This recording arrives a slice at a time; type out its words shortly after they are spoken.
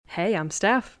Hey, I'm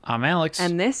Steph. I'm Alex.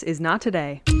 And this is Not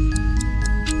Today.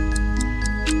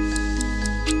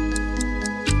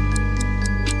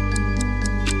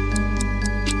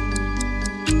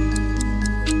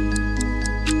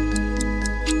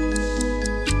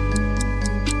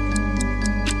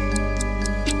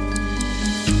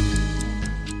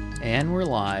 And we're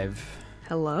live.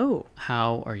 Hello.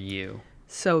 How are you?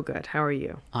 So good. How are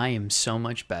you? I am so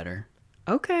much better.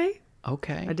 Okay.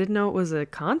 I didn't know it was a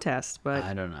contest, but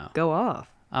I don't know. Go off.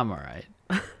 I'm all right.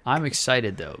 I'm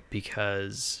excited, though,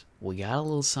 because we got a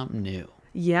little something new.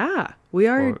 Yeah, we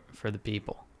are. For the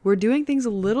people. We're doing things a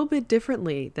little bit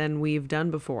differently than we've done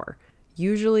before.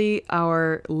 Usually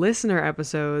our listener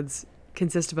episodes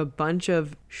consist of a bunch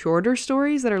of shorter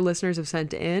stories that our listeners have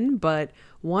sent in, but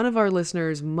one of our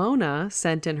listeners, Mona,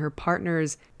 sent in her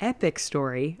partner's epic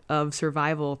story of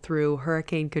survival through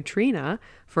Hurricane Katrina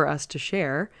for us to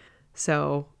share.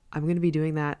 So I'm going to be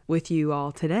doing that with you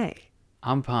all today.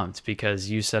 I'm pumped because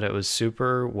you said it was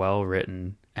super well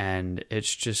written, and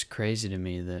it's just crazy to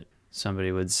me that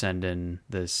somebody would send in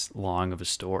this long of a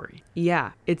story.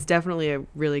 Yeah, it's definitely a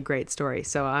really great story,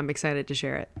 so I'm excited to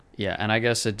share it. Yeah, and I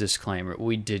guess a disclaimer,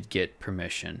 we did get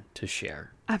permission to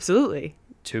share. Absolutely.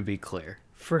 To be clear.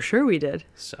 For sure we did.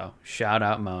 So, shout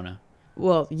out Mona.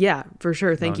 Well, yeah, for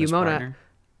sure. Thank you, Mona. Partner.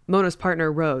 Mona's partner,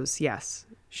 Rose, yes.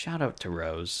 Shout out to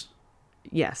Rose.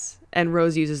 Yes, and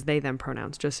Rose uses they, them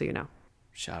pronouns, just so you know.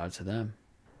 Shout out to them.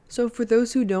 So for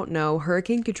those who don't know,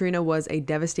 Hurricane Katrina was a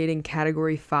devastating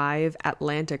Category 5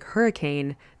 Atlantic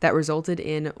hurricane that resulted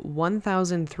in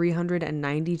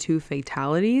 1,392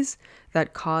 fatalities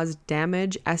that caused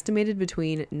damage estimated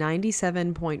between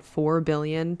 $97.4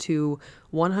 billion to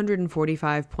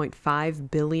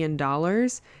 $145.5 billion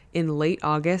in late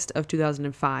August of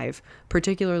 2005,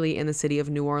 particularly in the city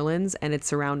of New Orleans and its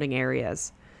surrounding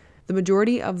areas. The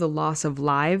majority of the loss of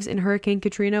lives in Hurricane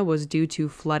Katrina was due to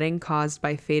flooding caused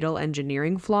by fatal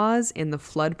engineering flaws in the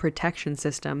flood protection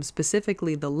system,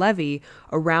 specifically the levee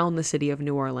around the city of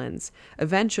New Orleans.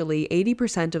 Eventually,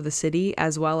 80% of the city,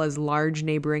 as well as large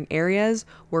neighboring areas,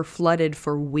 were flooded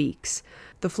for weeks.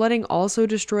 The flooding also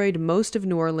destroyed most of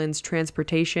New Orleans'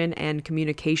 transportation and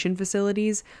communication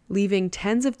facilities, leaving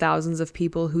tens of thousands of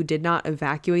people who did not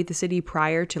evacuate the city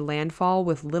prior to landfall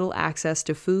with little access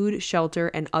to food, shelter,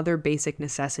 and other basic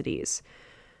necessities.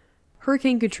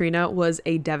 Hurricane Katrina was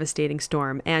a devastating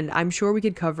storm, and I'm sure we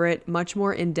could cover it much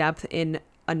more in depth in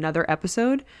another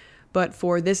episode. But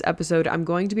for this episode, I'm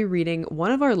going to be reading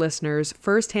one of our listeners'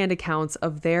 firsthand accounts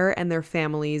of their and their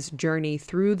family's journey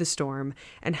through the storm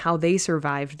and how they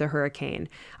survived the hurricane.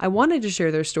 I wanted to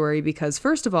share their story because,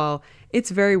 first of all,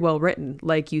 it's very well written,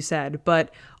 like you said,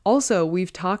 but also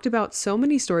we've talked about so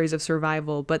many stories of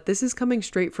survival, but this is coming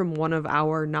straight from one of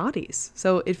our naughties.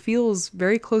 So it feels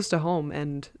very close to home,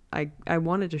 and I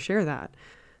wanted to share that.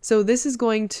 So this is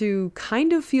going to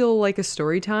kind of feel like a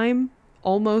story time,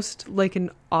 almost like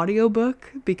an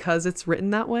audiobook because it's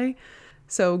written that way.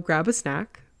 So grab a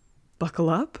snack, buckle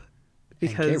up,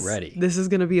 because and get ready. This is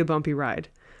going to be a bumpy ride.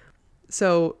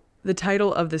 So the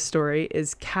title of this story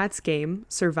is Cat's Game: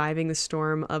 Surviving the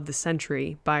Storm of the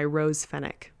Century by Rose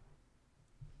Fennick.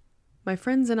 My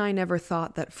friends and I never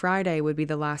thought that Friday would be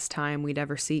the last time we'd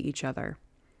ever see each other.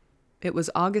 It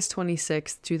was August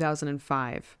 26,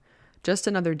 2005, just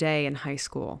another day in high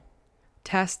school.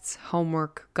 Tests,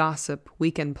 homework, gossip,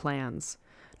 weekend plans.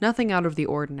 Nothing out of the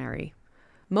ordinary.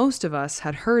 Most of us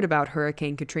had heard about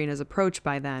Hurricane Katrina's approach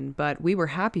by then, but we were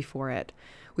happy for it.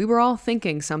 We were all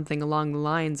thinking something along the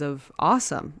lines of,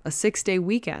 awesome, a 6-day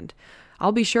weekend.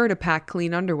 I'll be sure to pack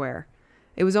clean underwear.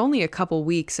 It was only a couple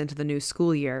weeks into the new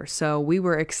school year, so we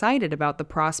were excited about the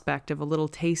prospect of a little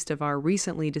taste of our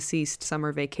recently deceased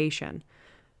summer vacation.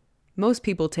 Most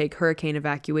people take hurricane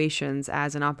evacuations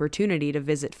as an opportunity to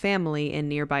visit family in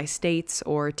nearby states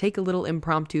or take a little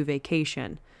impromptu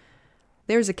vacation.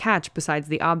 There's a catch besides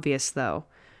the obvious, though.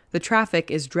 The traffic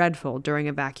is dreadful during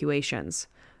evacuations.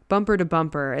 Bumper to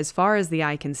bumper, as far as the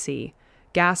eye can see.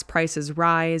 Gas prices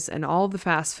rise, and all the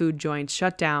fast food joints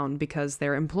shut down because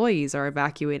their employees are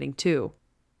evacuating too.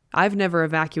 I've never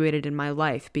evacuated in my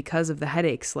life because of the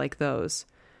headaches like those.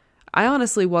 I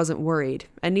honestly wasn't worried,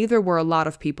 and neither were a lot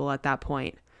of people at that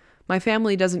point. My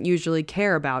family doesn't usually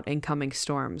care about incoming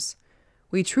storms.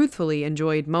 We truthfully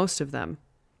enjoyed most of them.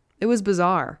 It was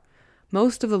bizarre.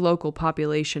 Most of the local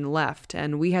population left,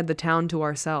 and we had the town to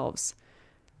ourselves.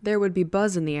 There would be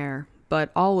buzz in the air, but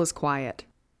all was quiet.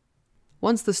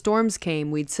 Once the storms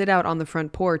came, we'd sit out on the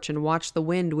front porch and watch the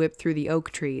wind whip through the oak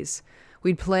trees.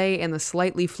 We'd play in the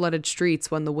slightly flooded streets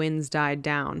when the winds died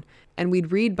down, and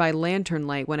we'd read by lantern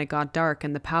light when it got dark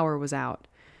and the power was out.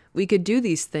 We could do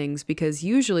these things because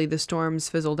usually the storms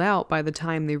fizzled out by the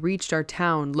time they reached our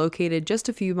town located just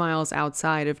a few miles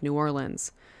outside of New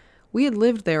Orleans. We had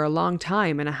lived there a long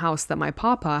time in a house that my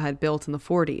papa had built in the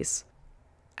 40s.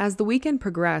 As the weekend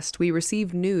progressed, we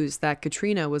received news that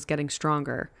Katrina was getting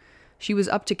stronger. She was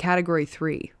up to Category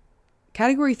 3.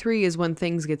 Category 3 is when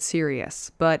things get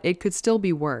serious, but it could still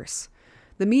be worse.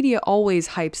 The media always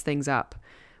hypes things up.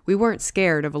 We weren't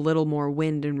scared of a little more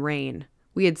wind and rain.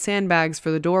 We had sandbags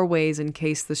for the doorways in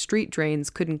case the street drains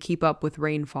couldn't keep up with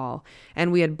rainfall,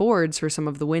 and we had boards for some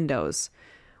of the windows.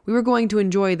 We were going to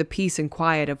enjoy the peace and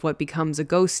quiet of what becomes a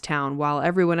ghost town while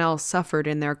everyone else suffered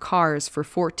in their cars for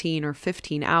 14 or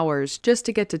 15 hours just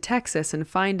to get to Texas and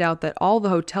find out that all the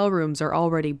hotel rooms are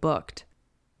already booked.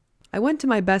 I went to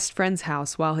my best friend's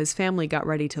house while his family got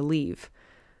ready to leave.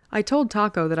 I told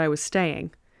Taco that I was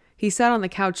staying. He sat on the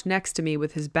couch next to me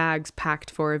with his bags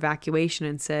packed for evacuation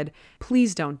and said,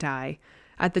 "Please don't die."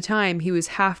 At the time, he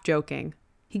was half joking.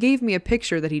 He gave me a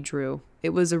picture that he drew.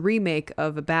 It was a remake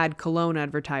of a bad cologne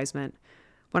advertisement.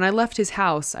 When I left his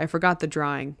house, I forgot the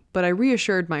drawing, but I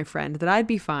reassured my friend that I'd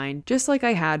be fine, just like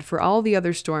I had for all the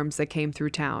other storms that came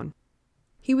through town.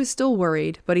 He was still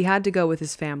worried, but he had to go with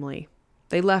his family.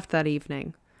 They left that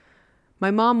evening.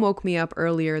 My mom woke me up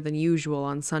earlier than usual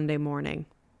on Sunday morning.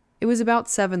 It was about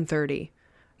 7:30.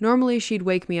 Normally she'd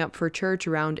wake me up for church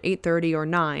around 8:30 or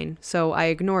 9, so I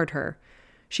ignored her.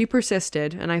 She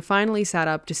persisted, and I finally sat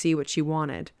up to see what she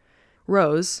wanted.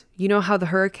 "Rose, you know how the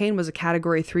hurricane was a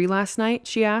Category 3 last night?"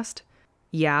 she asked.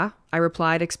 "Yeah," I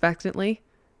replied expectantly.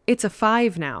 "It's a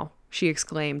 5 now," she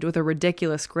exclaimed with a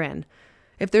ridiculous grin.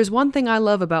 If there's one thing I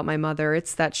love about my mother,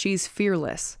 it's that she's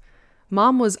fearless.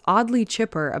 Mom was oddly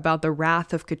chipper about the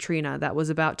wrath of Katrina that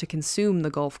was about to consume the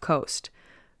Gulf Coast.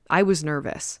 I was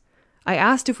nervous. I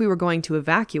asked if we were going to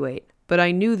evacuate, but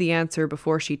I knew the answer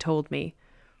before she told me.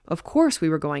 Of course we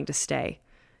were going to stay.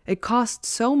 It cost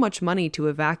so much money to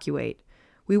evacuate.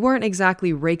 We weren't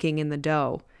exactly raking in the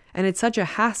dough, and it's such a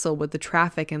hassle with the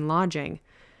traffic and lodging.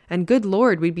 And good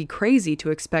Lord, we'd be crazy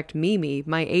to expect Mimi,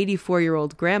 my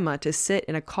 84-year-old grandma, to sit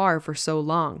in a car for so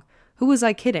long. Who was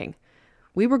I kidding?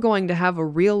 We were going to have a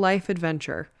real-life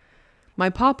adventure. My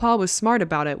pawpaw was smart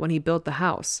about it when he built the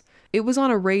house. It was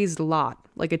on a raised lot,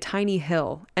 like a tiny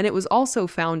hill, and it was also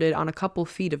founded on a couple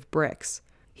feet of bricks.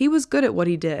 He was good at what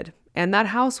he did, and that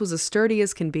house was as sturdy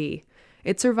as can be.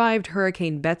 It survived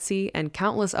Hurricane Betsy and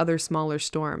countless other smaller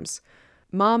storms.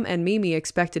 Mom and Mimi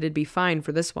expected it'd be fine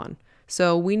for this one,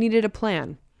 so we needed a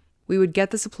plan. We would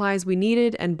get the supplies we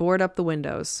needed and board up the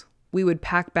windows. We would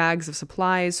pack bags of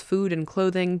supplies, food, and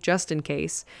clothing just in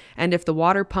case, and if the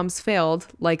water pumps failed,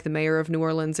 like the mayor of New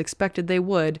Orleans expected they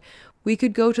would, we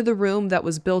could go to the room that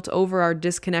was built over our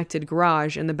disconnected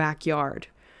garage in the backyard.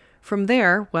 From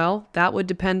there, well, that would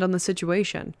depend on the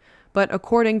situation. But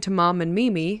according to Mom and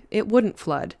Mimi, it wouldn't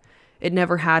flood. It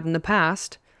never had in the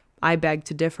past. I beg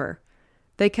to differ.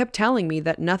 They kept telling me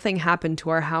that nothing happened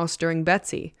to our house during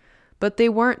Betsy, but they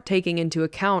weren't taking into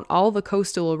account all the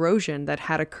coastal erosion that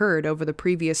had occurred over the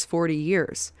previous 40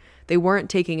 years. They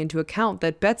weren't taking into account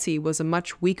that Betsy was a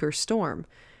much weaker storm.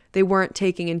 They weren't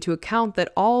taking into account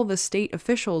that all the state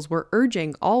officials were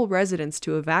urging all residents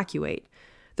to evacuate.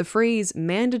 The phrase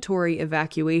mandatory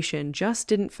evacuation just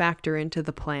didn't factor into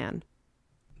the plan.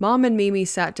 Mom and Mimi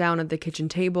sat down at the kitchen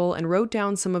table and wrote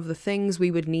down some of the things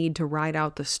we would need to ride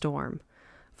out the storm.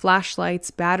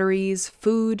 Flashlights, batteries,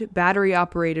 food,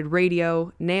 battery-operated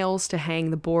radio, nails to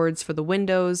hang the boards for the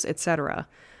windows, etc.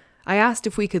 I asked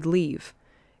if we could leave.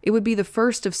 It would be the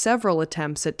first of several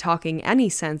attempts at talking any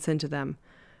sense into them.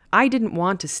 I didn't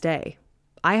want to stay.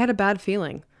 I had a bad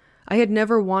feeling. I had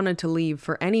never wanted to leave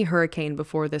for any hurricane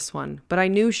before this one, but I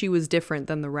knew she was different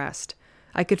than the rest.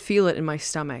 I could feel it in my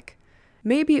stomach.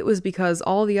 Maybe it was because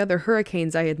all the other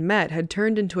hurricanes I had met had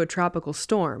turned into a tropical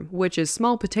storm, which is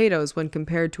small potatoes when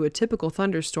compared to a typical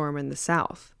thunderstorm in the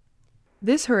south.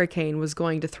 This hurricane was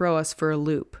going to throw us for a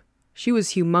loop. She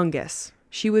was humongous.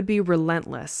 She would be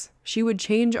relentless. She would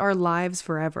change our lives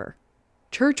forever.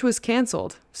 Church was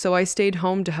canceled, so I stayed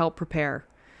home to help prepare.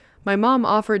 My mom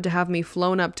offered to have me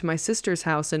flown up to my sister's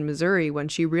house in Missouri when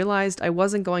she realized I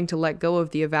wasn't going to let go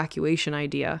of the evacuation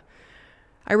idea.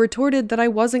 I retorted that I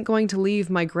wasn't going to leave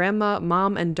my grandma,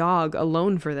 mom, and dog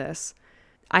alone for this.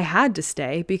 I had to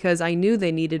stay because I knew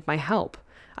they needed my help.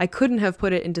 I couldn't have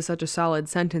put it into such a solid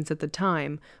sentence at the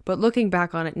time, but looking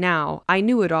back on it now, I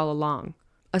knew it all along.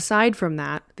 Aside from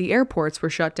that, the airports were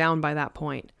shut down by that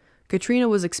point. Katrina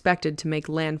was expected to make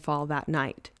landfall that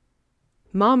night.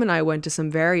 Mom and I went to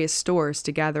some various stores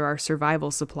to gather our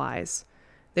survival supplies.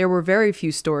 There were very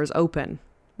few stores open.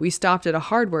 We stopped at a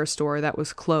hardware store that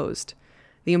was closed.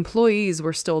 The employees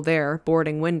were still there,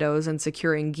 boarding windows and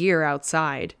securing gear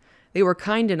outside. They were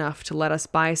kind enough to let us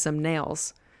buy some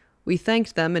nails. We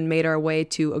thanked them and made our way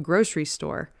to a grocery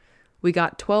store. We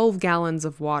got 12 gallons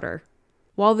of water.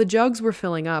 While the jugs were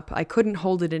filling up, I couldn't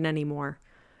hold it in anymore.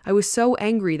 I was so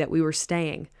angry that we were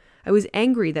staying. I was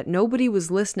angry that nobody was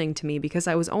listening to me because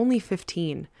I was only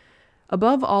 15.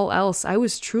 Above all else, I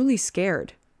was truly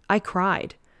scared. I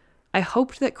cried. I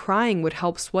hoped that crying would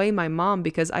help sway my mom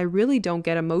because I really don't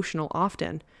get emotional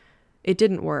often. It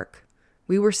didn't work.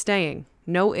 We were staying.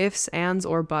 No ifs, ands,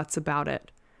 or buts about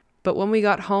it. But when we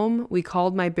got home, we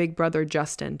called my big brother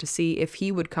Justin to see if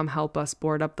he would come help us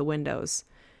board up the windows.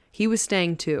 He was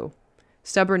staying too.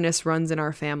 Stubbornness runs in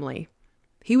our family.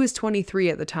 He was 23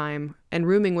 at the time and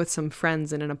rooming with some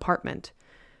friends in an apartment.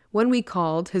 When we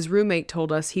called, his roommate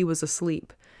told us he was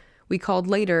asleep. We called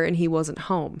later and he wasn't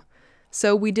home.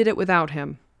 So we did it without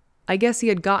him. I guess he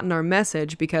had gotten our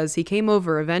message because he came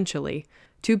over eventually.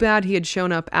 Too bad he had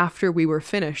shown up after we were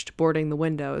finished boarding the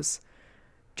windows.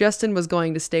 Justin was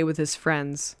going to stay with his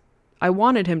friends. I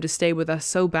wanted him to stay with us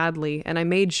so badly, and I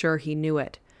made sure he knew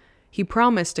it. He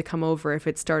promised to come over if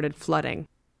it started flooding.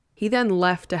 He then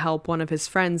left to help one of his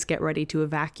friends get ready to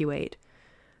evacuate.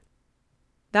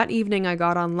 That evening I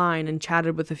got online and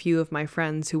chatted with a few of my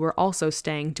friends who were also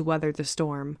staying to weather the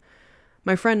storm.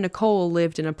 My friend Nicole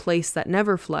lived in a place that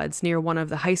never floods near one of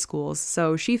the high schools,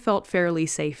 so she felt fairly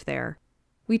safe there.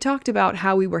 We talked about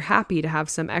how we were happy to have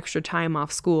some extra time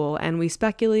off school, and we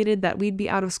speculated that we'd be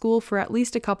out of school for at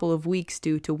least a couple of weeks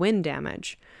due to wind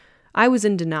damage. I was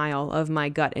in denial of my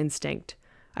gut instinct.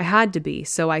 I had to be,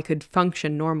 so I could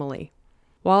function normally.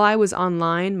 While I was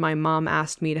online, my mom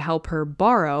asked me to help her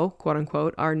borrow,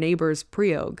 quote-unquote, our neighbor's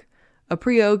priogue. A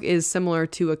priogue is similar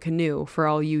to a canoe, for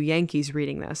all you Yankees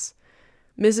reading this.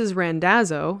 Mrs.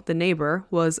 Randazzo, the neighbor,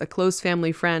 was a close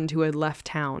family friend who had left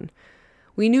town.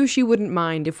 We knew she wouldn't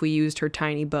mind if we used her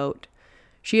tiny boat.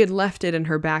 She had left it in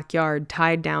her backyard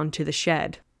tied down to the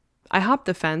shed. I hopped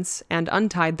the fence and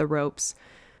untied the ropes.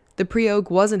 The priogue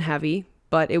wasn't heavy,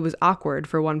 but it was awkward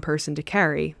for one person to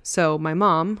carry, so my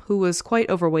mom, who was quite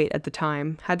overweight at the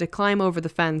time, had to climb over the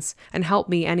fence and help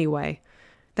me anyway.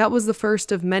 That was the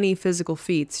first of many physical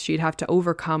feats she'd have to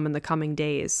overcome in the coming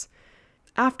days.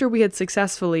 After we had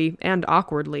successfully, and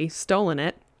awkwardly, stolen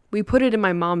it, we put it in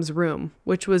my mom's room,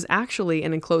 which was actually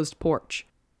an enclosed porch.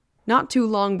 Not too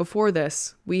long before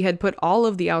this, we had put all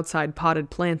of the outside potted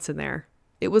plants in there.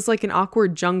 It was like an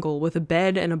awkward jungle with a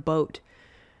bed and a boat.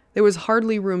 There was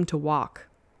hardly room to walk.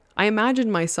 I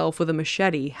imagined myself with a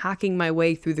machete hacking my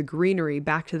way through the greenery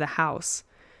back to the house.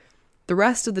 The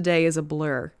rest of the day is a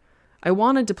blur. I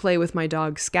wanted to play with my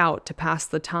dog Scout to pass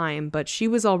the time, but she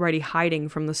was already hiding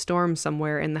from the storm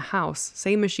somewhere in the house,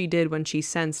 same as she did when she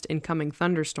sensed incoming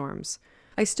thunderstorms.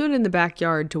 I stood in the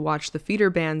backyard to watch the feeder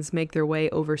bands make their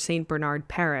way over St. Bernard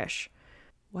Parish.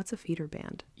 What's a feeder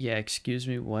band? Yeah, excuse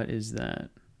me, what is that?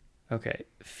 Okay,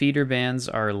 feeder bands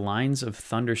are lines of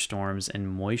thunderstorms and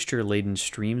moisture-laden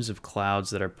streams of clouds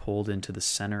that are pulled into the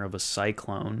center of a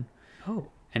cyclone. Oh.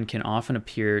 And can often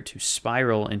appear to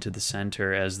spiral into the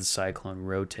center as the cyclone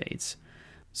rotates.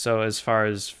 So as far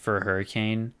as for a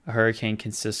hurricane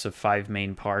consists of 5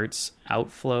 main parts: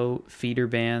 outflow, feeder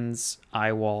bands,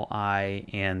 eye wall eye,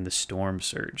 and the storm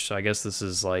surge. So I guess this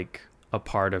is like a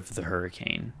part of the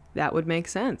hurricane. That would make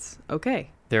sense.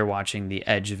 Okay. They're watching the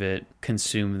edge of it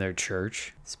consume their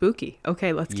church. Spooky.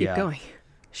 Okay, let's keep going.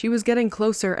 She was getting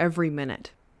closer every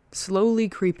minute, slowly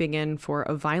creeping in for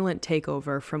a violent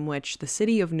takeover from which the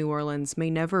city of New Orleans may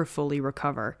never fully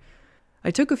recover.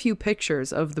 I took a few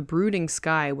pictures of the brooding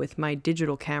sky with my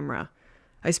digital camera.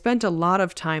 I spent a lot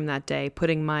of time that day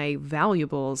putting my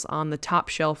valuables on the top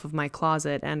shelf of my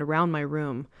closet and around my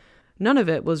room. None of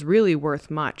it was really worth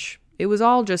much. It was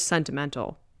all just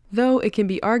sentimental. Though it can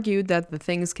be argued that the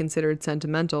things considered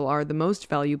sentimental are the most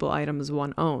valuable items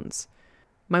one owns.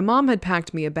 My mom had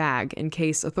packed me a bag in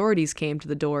case authorities came to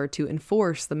the door to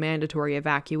enforce the mandatory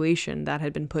evacuation that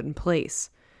had been put in place.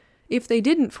 If they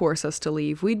didn't force us to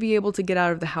leave, we'd be able to get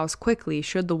out of the house quickly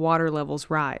should the water levels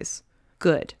rise.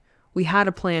 Good. We had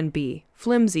a plan B,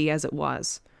 flimsy as it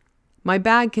was. My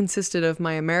bag consisted of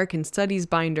my American Studies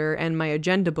binder and my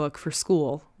agenda book for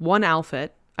school, one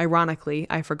outfit. Ironically,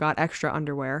 I forgot extra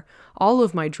underwear, all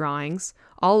of my drawings,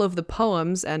 all of the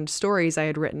poems and stories I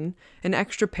had written, an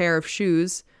extra pair of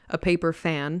shoes, a paper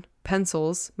fan,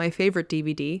 pencils, my favorite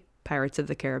DVD, Pirates of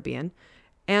the Caribbean,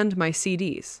 and my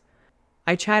CDs.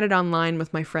 I chatted online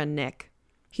with my friend Nick.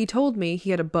 He told me he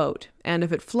had a boat, and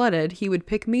if it flooded, he would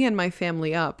pick me and my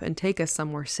family up and take us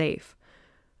somewhere safe.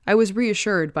 I was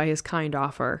reassured by his kind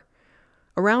offer.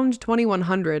 Around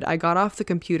 2100, I got off the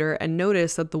computer and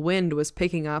noticed that the wind was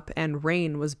picking up and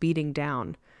rain was beating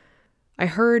down. I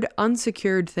heard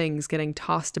unsecured things getting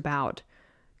tossed about.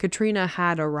 Katrina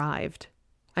had arrived.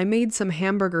 I made some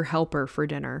hamburger helper for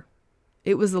dinner.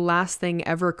 It was the last thing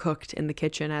ever cooked in the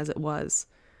kitchen as it was.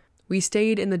 We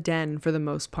stayed in the den for the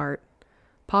most part.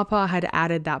 Papa had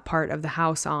added that part of the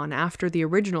house on after the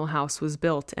original house was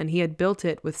built, and he had built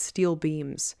it with steel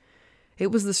beams.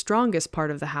 It was the strongest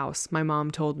part of the house, my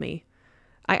mom told me.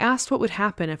 I asked what would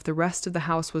happen if the rest of the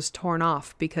house was torn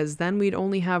off, because then we'd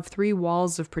only have 3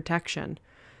 walls of protection.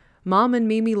 Mom and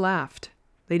Mimi laughed.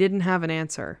 They didn't have an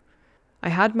answer. I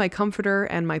had my comforter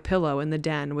and my pillow in the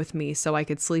den with me so I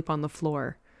could sleep on the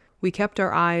floor. We kept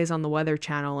our eyes on the Weather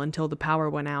Channel until the power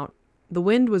went out. The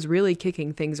wind was really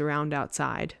kicking things around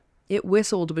outside. It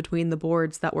whistled between the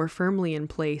boards that were firmly in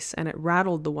place, and it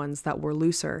rattled the ones that were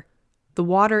looser. The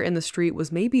water in the street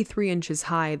was maybe 3 inches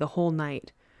high the whole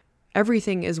night.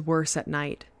 Everything is worse at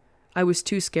night. I was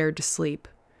too scared to sleep.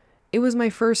 It was my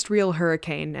first real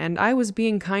hurricane, and I was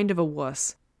being kind of a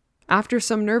wuss. After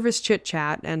some nervous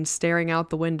chit-chat and staring out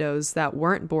the windows that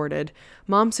weren't boarded,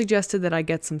 Mom suggested that I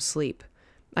get some sleep.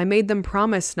 I made them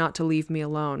promise not to leave me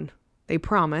alone. They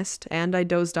promised, and I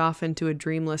dozed off into a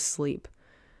dreamless sleep.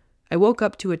 I woke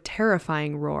up to a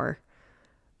terrifying roar.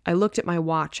 I looked at my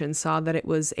watch and saw that it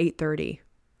was 8:30.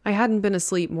 I hadn't been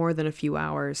asleep more than a few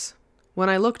hours. When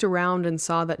I looked around and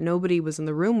saw that nobody was in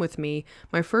the room with me,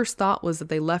 my first thought was that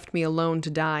they left me alone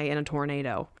to die in a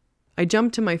tornado. I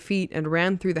jumped to my feet and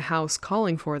ran through the house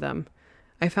calling for them.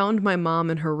 I found my mom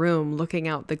in her room looking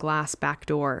out the glass back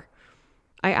door.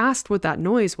 I asked what that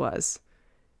noise was.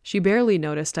 She barely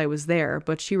noticed I was there,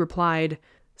 but she replied,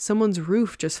 "Someone's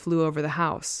roof just flew over the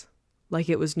house," like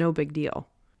it was no big deal.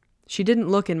 She didn't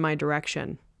look in my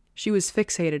direction. She was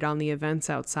fixated on the events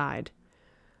outside.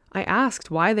 I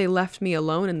asked why they left me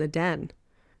alone in the den.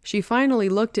 She finally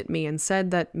looked at me and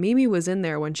said that Mimi was in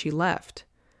there when she left.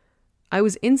 I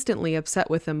was instantly upset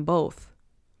with them both.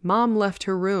 Mom left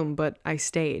her room, but I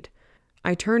stayed.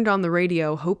 I turned on the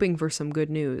radio hoping for some good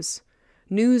news.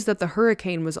 News that the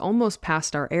hurricane was almost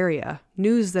past our area.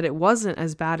 News that it wasn't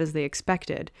as bad as they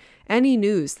expected. Any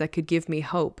news that could give me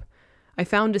hope. I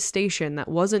found a station that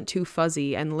wasn't too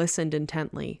fuzzy and listened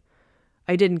intently.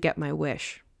 I didn't get my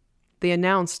wish. They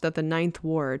announced that the 9th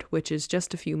Ward, which is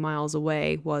just a few miles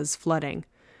away, was flooding.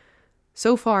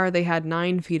 So far, they had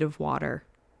 9 feet of water.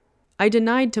 I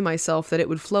denied to myself that it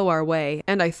would flow our way,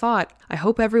 and I thought, I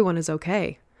hope everyone is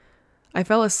okay. I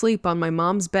fell asleep on my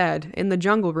mom's bed in the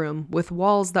jungle room with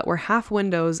walls that were half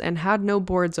windows and had no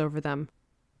boards over them.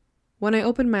 When I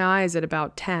opened my eyes at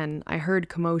about 10, I heard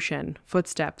commotion,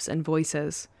 footsteps, and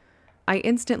voices. I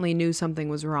instantly knew something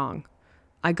was wrong.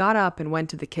 I got up and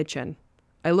went to the kitchen.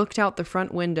 I looked out the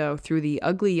front window through the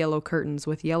ugly yellow curtains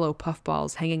with yellow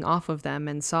puffballs hanging off of them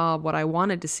and saw what I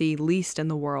wanted to see least in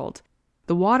the world.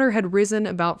 The water had risen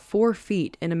about 4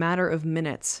 feet in a matter of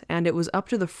minutes, and it was up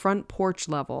to the front porch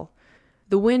level.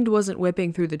 The wind wasn't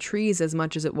whipping through the trees as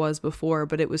much as it was before,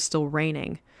 but it was still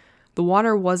raining. The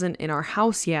water wasn't in our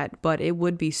house yet, but it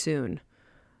would be soon.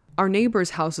 Our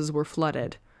neighbors' houses were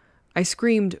flooded. I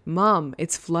screamed, "Mom,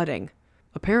 it's flooding."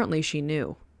 Apparently she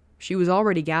knew. She was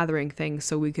already gathering things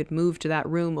so we could move to that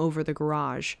room over the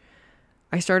garage.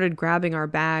 I started grabbing our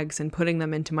bags and putting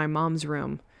them into my mom's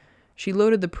room. She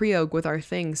loaded the Priog with our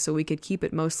things so we could keep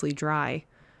it mostly dry.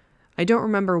 I don't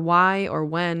remember why or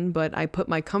when, but I put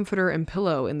my comforter and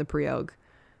pillow in the Priog.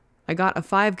 I got a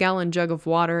 5-gallon jug of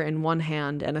water in one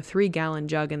hand and a 3-gallon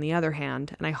jug in the other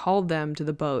hand, and I hauled them to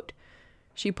the boat.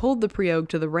 She pulled the Priog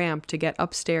to the ramp to get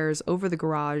upstairs over the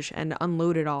garage and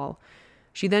unload it all.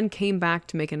 She then came back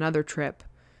to make another trip.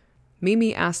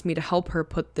 Mimi asked me to help her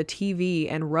put the TV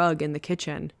and rug in the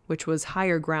kitchen, which was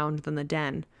higher ground than the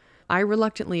den. I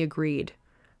reluctantly agreed.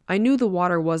 I knew the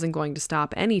water wasn't going to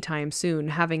stop anytime soon,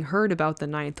 having heard about the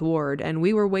 9th Ward, and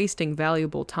we were wasting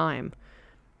valuable time.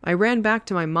 I ran back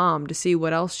to my mom to see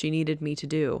what else she needed me to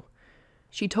do.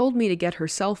 She told me to get her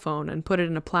cell phone and put it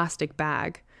in a plastic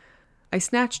bag. I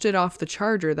snatched it off the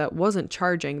charger that wasn't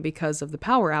charging because of the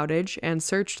power outage and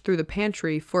searched through the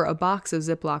pantry for a box of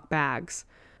Ziploc bags.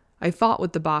 I fought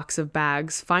with the box of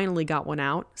bags, finally got one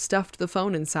out, stuffed the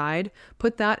phone inside,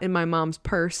 put that in my mom's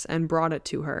purse, and brought it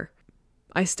to her.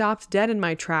 I stopped dead in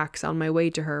my tracks on my way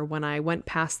to her when I went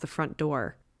past the front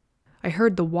door. I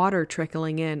heard the water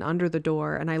trickling in under the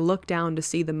door, and I looked down to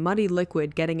see the muddy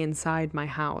liquid getting inside my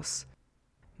house.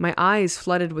 My eyes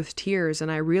flooded with tears,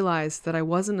 and I realized that I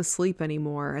wasn't asleep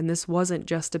anymore, and this wasn't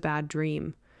just a bad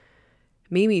dream.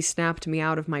 Mimi snapped me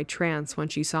out of my trance when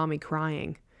she saw me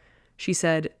crying. She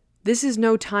said, "This is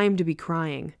no time to be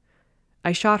crying."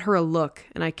 I shot her a look,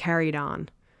 and I carried on.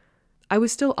 I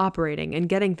was still operating and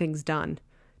getting things done.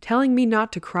 Telling me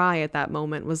not to cry at that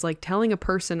moment was like telling a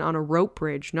person on a rope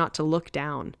bridge not to look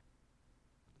down.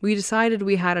 We decided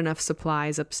we had enough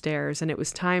supplies upstairs, and it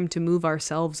was time to move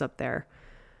ourselves up there.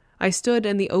 I stood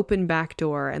in the open back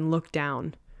door and looked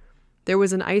down. There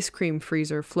was an ice cream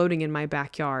freezer floating in my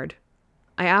backyard.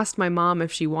 I asked my mom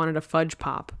if she wanted a fudge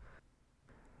pop.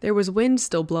 There was wind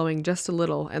still blowing just a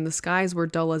little, and the skies were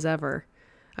dull as ever.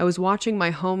 I was watching my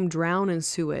home drown in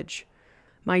sewage.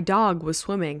 My dog was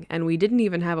swimming, and we didn't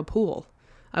even have a pool.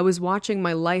 I was watching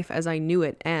my life as I knew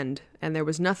it end, and there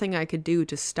was nothing I could do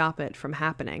to stop it from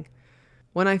happening.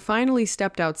 When I finally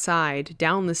stepped outside,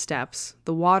 down the steps,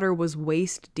 the water was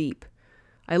waist deep.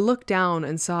 I looked down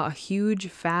and saw a huge,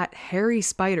 fat, hairy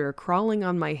spider crawling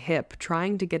on my hip,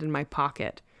 trying to get in my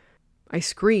pocket. I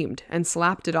screamed and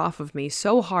slapped it off of me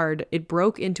so hard it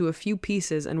broke into a few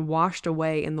pieces and washed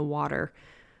away in the water.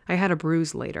 I had a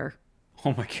bruise later.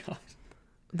 Oh my God.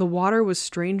 The water was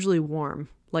strangely warm,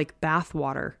 like bath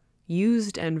water,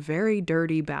 used and very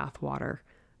dirty bath water,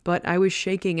 but I was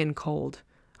shaking and cold.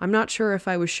 I'm not sure if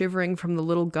I was shivering from the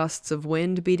little gusts of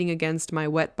wind beating against my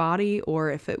wet body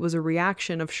or if it was a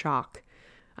reaction of shock.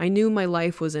 I knew my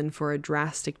life was in for a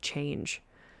drastic change.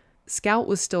 Scout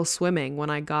was still swimming when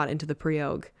I got into the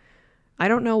Priog. I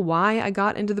don't know why I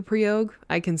got into the Priog.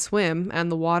 I can swim,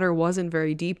 and the water wasn't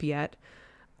very deep yet.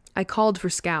 I called for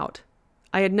Scout.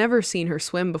 I had never seen her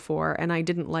swim before, and I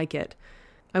didn't like it.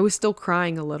 I was still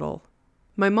crying a little.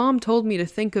 My mom told me to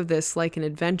think of this like an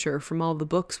adventure from all the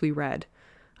books we read.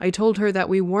 I told her that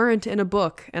we weren't in a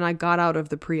book, and I got out of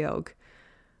the Priog.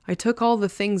 I took all the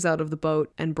things out of the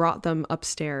boat and brought them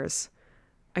upstairs.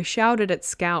 I shouted at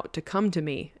Scout to come to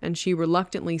me, and she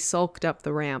reluctantly sulked up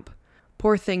the ramp.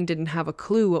 Poor thing didn't have a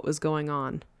clue what was going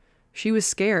on. She was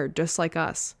scared, just like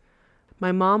us.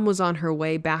 My mom was on her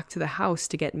way back to the house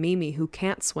to get Mimi, who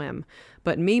can't swim,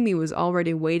 but Mimi was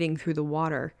already wading through the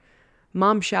water.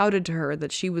 Mom shouted to her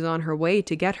that she was on her way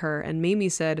to get her, and Mimi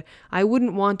said, "I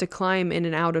wouldn't want to climb in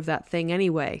and out of that thing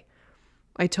anyway."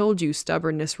 I told you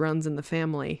stubbornness runs in the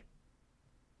family.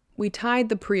 We tied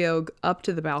the Priog up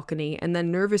to the balcony and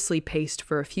then nervously paced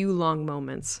for a few long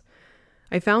moments.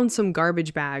 I found some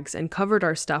garbage bags and covered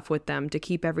our stuff with them to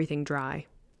keep everything dry.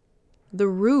 The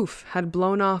roof had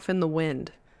blown off in the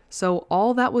wind, so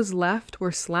all that was left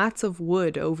were slats of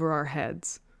wood over our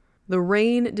heads. The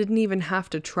rain didn't even have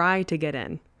to try to get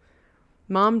in.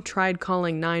 Mom tried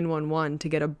calling 911 to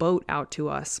get a boat out to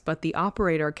us, but the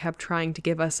operator kept trying to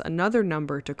give us another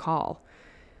number to call.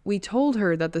 We told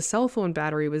her that the cell phone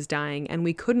battery was dying and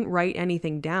we couldn't write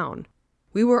anything down.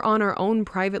 We were on our own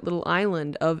private little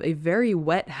island of a very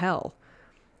wet hell.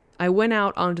 I went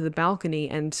out onto the balcony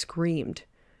and screamed.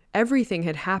 Everything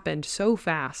had happened so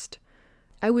fast.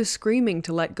 I was screaming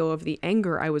to let go of the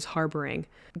anger I was harboring.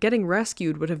 Getting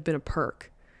rescued would have been a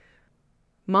perk.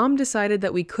 Mom decided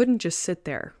that we couldn't just sit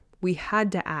there. We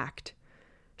had to act.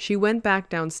 She went back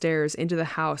downstairs into the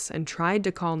house and tried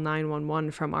to call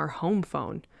 911 from our home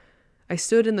phone. I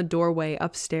stood in the doorway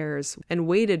upstairs and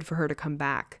waited for her to come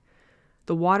back.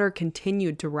 The water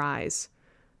continued to rise.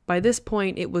 By this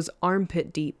point, it was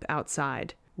armpit deep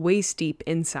outside, waist deep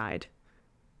inside.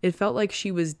 It felt like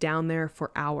she was down there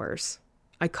for hours.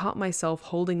 I caught myself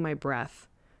holding my breath.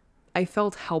 I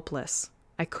felt helpless.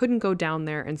 I couldn't go down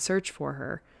there and search for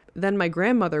her. Then my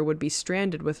grandmother would be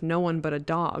stranded with no one but a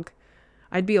dog.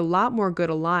 I'd be a lot more good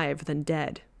alive than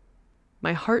dead.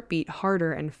 My heart beat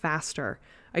harder and faster.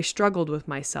 I struggled with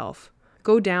myself.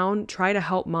 Go down, try to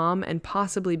help Mom, and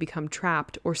possibly become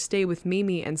trapped, or stay with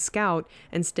Mimi and Scout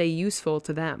and stay useful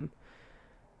to them.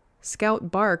 Scout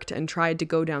barked and tried to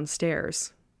go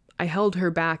downstairs. I held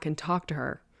her back and talked to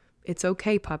her. "It's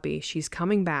okay, puppy. She's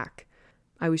coming back."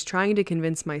 I was trying to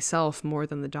convince myself more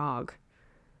than the dog.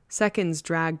 Seconds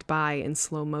dragged by in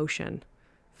slow motion.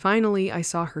 Finally, I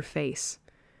saw her face.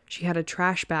 She had a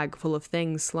trash bag full of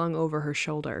things slung over her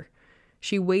shoulder.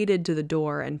 She waded to the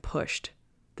door and pushed.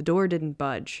 The door didn't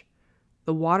budge.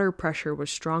 The water pressure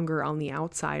was stronger on the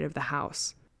outside of the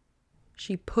house.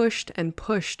 She pushed, and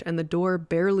the door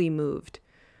barely moved.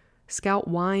 Scout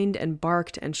whined and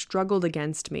barked and struggled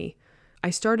against me. I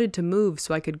started to move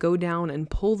so I could go down and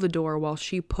pull the door while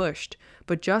she pushed,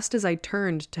 but just as I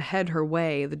turned to head her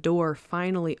way, the door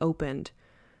finally opened.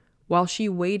 While she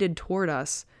waded toward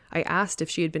us, I asked if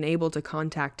she had been able to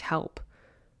contact help.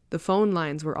 The phone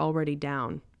lines were already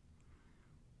down.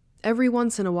 Every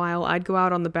once in a while, I'd go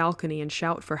out on the balcony and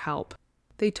shout for help.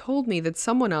 They told me that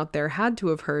someone out there had to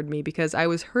have heard me because I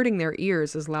was hurting their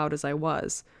ears as loud as I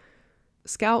was.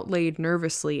 Scout laid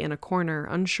nervously in a corner,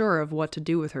 unsure of what to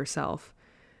do with herself.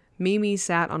 Mimi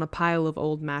sat on a pile of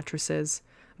old mattresses.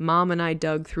 Mom and I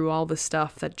dug through all the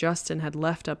stuff that Justin had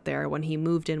left up there when he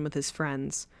moved in with his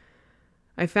friends.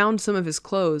 I found some of his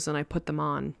clothes and I put them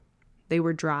on. They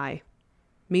were dry.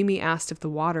 Mimi asked if the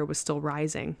water was still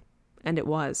rising, and it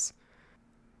was.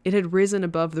 It had risen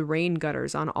above the rain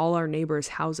gutters on all our neighbors'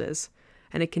 houses,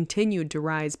 and it continued to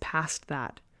rise past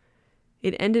that.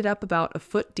 It ended up about a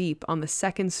foot deep on the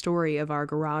second story of our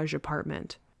garage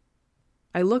apartment.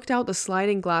 I looked out the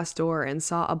sliding glass door and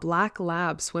saw a black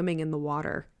lab swimming in the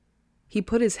water. He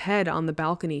put his head on the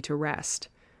balcony to rest.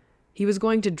 He was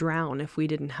going to drown if we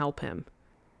didn't help him.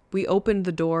 We opened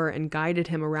the door and guided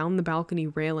him around the balcony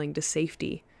railing to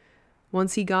safety.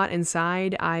 Once he got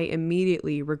inside, I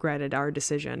immediately regretted our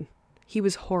decision. He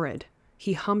was horrid.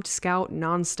 He humped Scout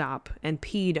nonstop and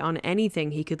peed on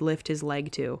anything he could lift his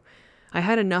leg to. I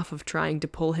had enough of trying to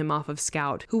pull him off of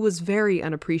Scout, who was very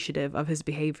unappreciative of his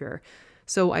behavior,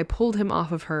 so I pulled him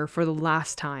off of her for the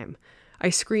last time. I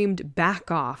screamed,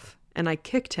 "Back off," and I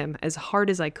kicked him as hard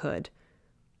as I could.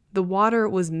 The water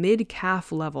was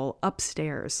mid-calf level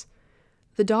upstairs.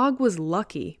 The dog was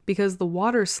lucky because the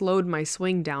water slowed my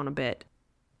swing down a bit.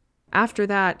 After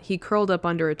that, he curled up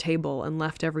under a table and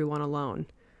left everyone alone.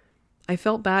 I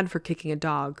felt bad for kicking a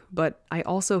dog, but I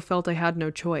also felt I had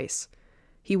no choice.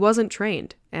 He wasn't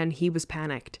trained, and he was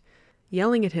panicked.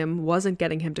 Yelling at him wasn't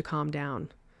getting him to calm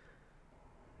down.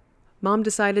 Mom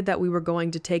decided that we were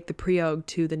going to take the Preog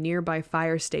to the nearby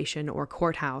fire station or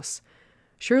courthouse.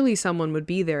 Surely someone would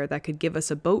be there that could give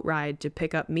us a boat ride to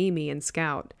pick up Mimi and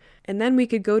Scout, and then we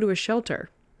could go to a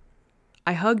shelter.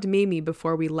 I hugged Mimi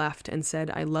before we left and said,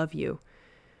 "I love you."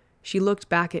 She looked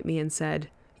back at me and said,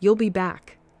 "You'll be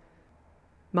back."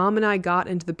 Mom and I got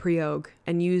into the Preog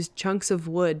and used chunks of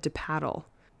wood to paddle,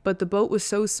 but the boat was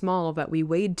so small that we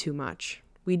weighed too much.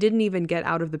 We didn't even get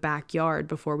out of the backyard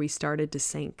before we started to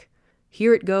sink.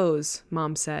 "Here it goes,"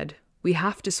 Mom said. "We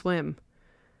have to swim."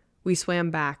 We swam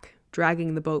back,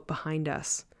 dragging the boat behind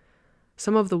us.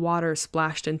 Some of the water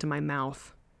splashed into my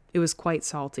mouth. It was quite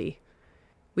salty.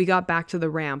 We got back to the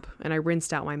ramp, and I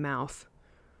rinsed out my mouth.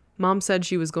 Mom said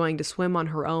she was going to swim on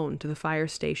her own to the fire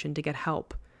station to get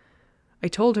help. I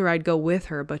told her I'd go with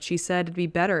her, but she said it'd be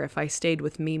better if I stayed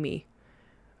with Mimi.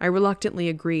 I reluctantly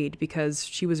agreed because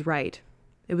she was right.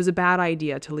 It was a bad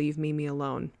idea to leave Mimi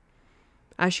alone.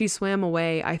 As she swam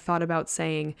away, I thought about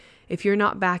saying, "If you're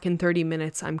not back in 30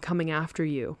 minutes, I'm coming after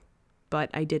you." But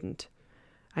I didn't.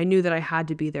 I knew that I had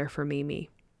to be there for Mimi.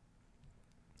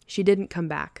 She didn't come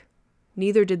back.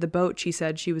 Neither did the boat she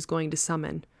said she was going to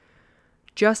summon.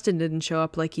 Justin didn't show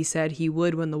up like he said he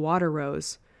would when the water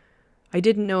rose. I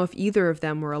didn't know if either of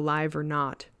them were alive or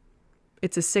not.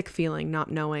 It's a sick feeling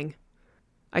not knowing.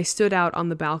 I stood out on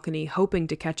the balcony hoping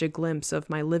to catch a glimpse of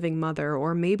my living mother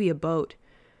or maybe a boat.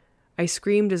 I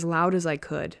screamed as loud as I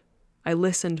could. I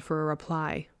listened for a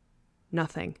reply.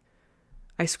 Nothing.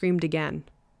 I screamed again.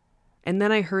 And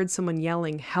then I heard someone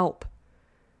yelling, "Help!"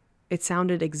 It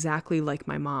sounded exactly like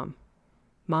my mom.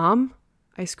 "Mom?"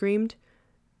 I screamed.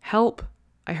 "Help!"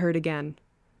 I heard again.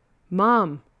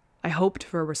 "Mom!" I hoped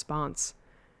for a response.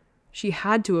 She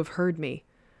had to have heard me.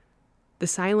 The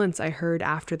silence I heard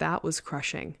after that was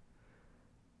crushing.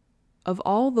 Of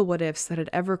all the what-ifs that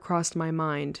had ever crossed my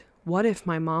mind, what if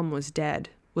my mom was dead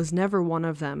was never one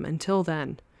of them until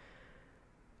then.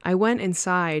 I went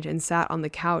inside and sat on the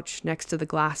couch next to the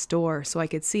glass door so I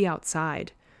could see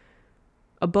outside.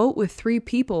 A boat with 3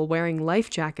 people wearing life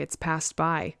jackets passed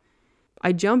by.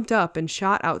 I jumped up and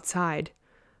shot outside.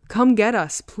 "Come get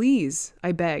us, please,"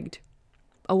 I begged.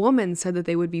 A woman said that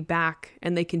they would be back,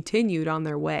 and they continued on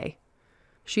their way.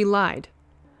 She lied.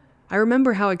 I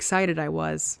remember how excited I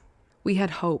was. We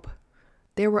had hope.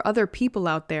 There were other people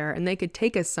out there, and they could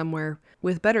take us somewhere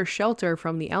with better shelter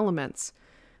from the elements.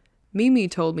 Mimi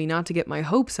told me not to get my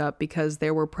hopes up because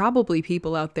there were probably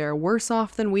people out there worse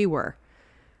off than we were.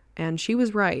 And she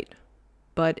was right.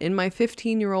 But in my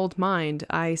 15-year-old mind,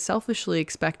 I selfishly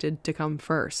expected to come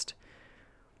first.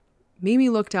 Mimi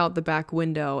looked out the back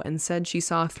window and said she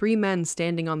saw 3 men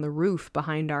standing on the roof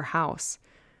behind our house.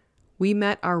 We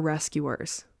met our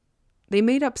rescuers. They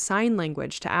made up sign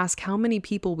language to ask how many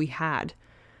people we had.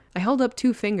 I held up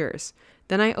 2 fingers.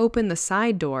 Then I opened the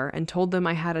side door and told them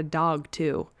I had a dog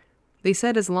too. They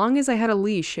said as long as I had a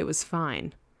leash, it was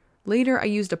fine. Later, I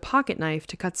used a pocket knife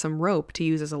to cut some rope to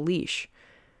use as a leash.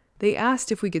 They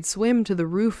asked if we could swim to the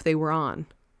roof they were on.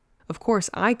 Of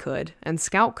course I could, and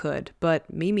Scout could,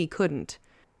 but Mimi couldn't.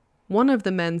 One of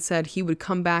the men said he would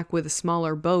come back with a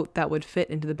smaller boat that would fit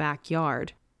into the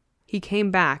backyard. He came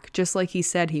back, just like he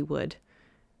said he would.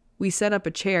 We set up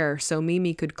a chair so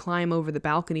Mimi could climb over the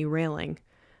balcony railing.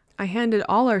 I handed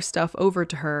all our stuff over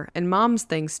to her, and Mom's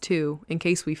things too, in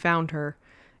case we found her.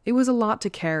 It was a lot to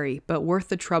carry, but worth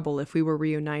the trouble if we were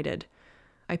reunited.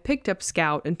 I picked up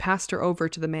Scout and passed her over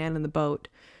to the man in the boat.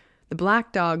 The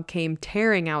black dog came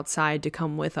tearing outside to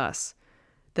come with us.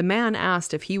 The man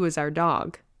asked if he was our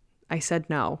dog. I said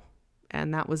no,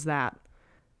 and that was that.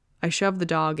 I shoved the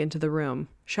dog into the room,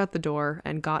 shut the door,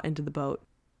 and got into the boat.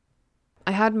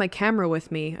 I had my camera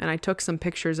with me, and I took some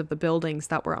pictures of the buildings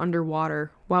that were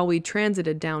underwater while we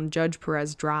transited down Judge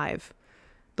Perez Drive.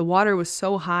 The water was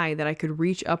so high that I could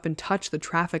reach up and touch the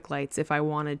traffic lights if I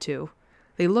wanted to.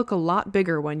 They look a lot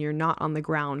bigger when you're not on the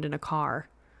ground in a car.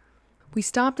 We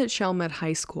stopped at Chalmette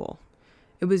High School.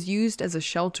 It was used as a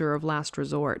shelter of last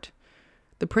resort.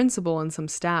 The principal and some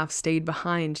staff stayed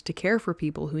behind to care for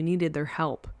people who needed their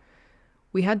help.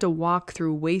 We had to walk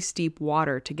through waist-deep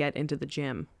water to get into the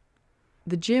gym.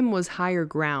 The gym was higher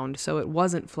ground, so it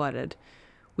wasn't flooded.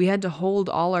 We had to hold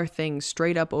all our things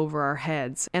straight up over our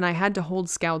heads, and I had to hold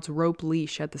Scout's rope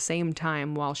leash at the same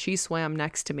time while she swam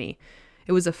next to me.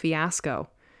 It was a fiasco.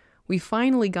 We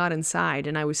finally got inside,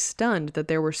 and I was stunned that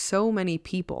there were so many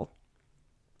people.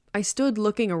 I stood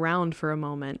looking around for a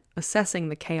moment, assessing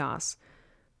the chaos.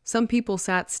 Some people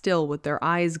sat still with their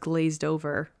eyes glazed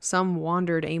over. Some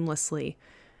wandered aimlessly.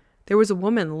 There was a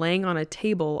woman laying on a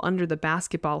table under the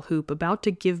basketball hoop about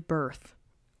to give birth.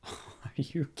 Are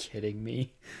you kidding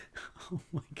me? Oh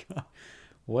my God.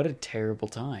 What a terrible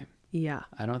time. Yeah.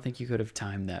 I don't think you could have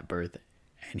timed that birth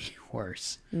any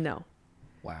worse. No.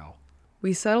 Wow.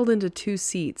 We settled into 2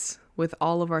 seats with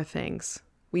all of our things.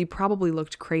 We probably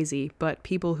looked crazy, but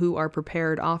people who are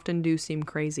prepared often do seem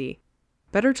crazy.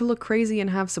 Better to look crazy and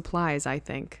have supplies, I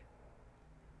think.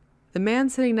 The man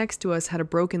sitting next to us had a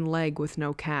broken leg with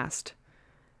no cast.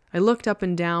 I looked up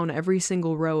and down every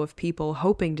single row of people,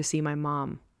 hoping to see my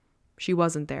mom. She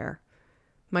wasn't there.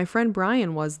 My friend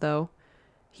Brian was, though.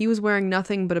 He was wearing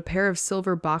nothing but a pair of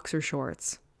silver boxer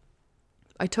shorts.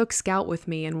 I took Scout with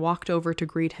me and walked over to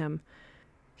greet him.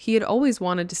 He had always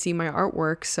wanted to see my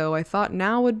artwork, so I thought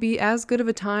now would be as good of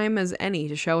a time as any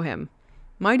to show him.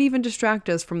 Might even distract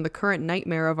us from the current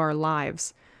nightmare of our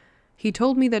lives. He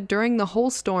told me that during the whole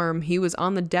storm he was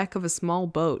on the deck of a small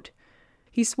boat.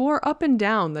 He swore up and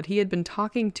down that he had been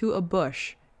talking to a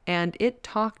bush, and it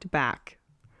talked back.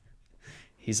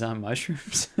 He's on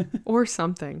mushrooms? Or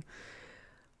something.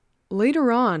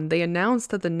 Later on, they announced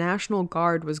that the National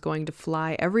Guard was going to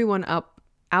fly everyone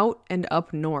out and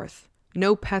up north.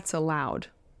 No pets allowed.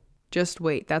 Just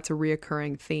wait, that's a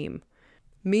reoccurring theme.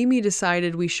 Mimi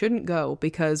decided we shouldn't go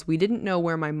because we didn't know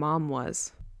where my mom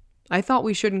was. I thought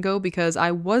we shouldn't go because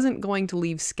I wasn't going to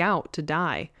leave Scout to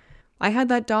die. I had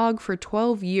that dog for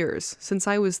 12 years, since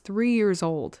I was 3 years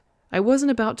old. I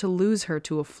wasn't about to lose her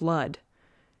to a flood.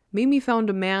 Mimi found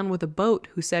a man with a boat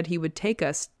who said he would take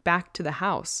us back to the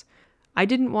house. I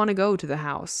didn't want to go to the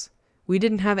house. We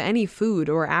didn't have any food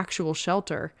or actual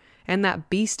shelter, and that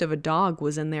beast of a dog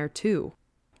was in there too.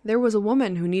 There was a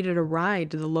woman who needed a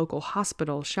ride to the local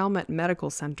hospital, Chalmette Medical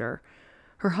Center.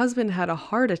 Her husband had a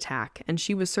heart attack, and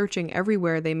she was searching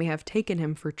everywhere they may have taken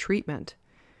him for treatment.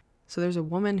 So there's a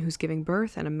woman who's giving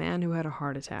birth and a man who had a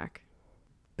heart attack.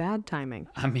 Bad timing.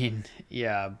 I mean,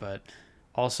 yeah, but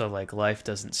also, like, life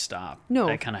doesn't stop. No.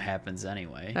 That kind of happens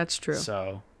anyway. That's true.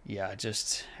 So, yeah,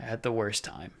 just at the worst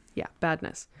time. Yeah,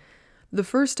 badness. The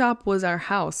first stop was our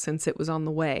house since it was on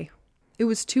the way. It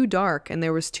was too dark and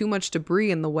there was too much debris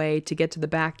in the way to get to the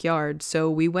backyard, so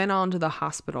we went on to the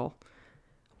hospital.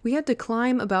 We had to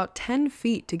climb about 10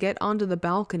 feet to get onto the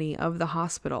balcony of the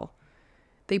hospital.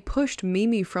 They pushed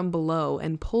Mimi from below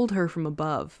and pulled her from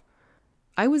above.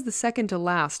 I was the second to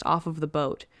last off of the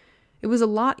boat. It was a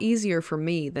lot easier for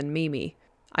me than Mimi.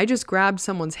 I just grabbed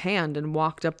someone's hand and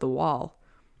walked up the wall.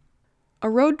 A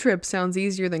road trip sounds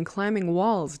easier than climbing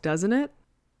walls, doesn't it?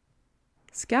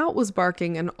 Scout was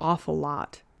barking an awful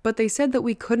lot, but they said that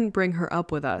we couldn't bring her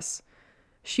up with us.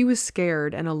 She was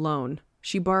scared and alone.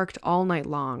 She barked all night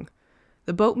long.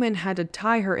 The boatman had to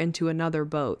tie her into another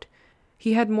boat.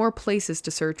 He had more places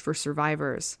to search for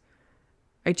survivors.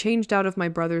 I changed out of my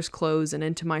brother's clothes and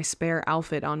into my spare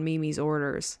outfit on Mimi's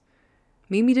orders.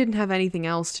 Mimi didn't have anything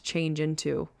else to change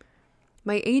into.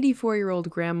 My 84-year-old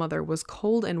grandmother was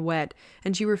cold and wet,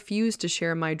 and she refused to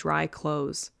share my dry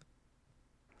clothes.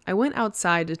 I went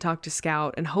outside to talk to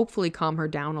Scout and hopefully calm her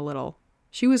down a little.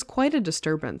 She was quite a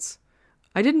disturbance.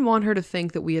 I didn't want her to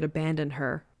think that we had abandoned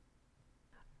her.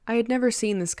 I had never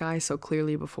seen the sky so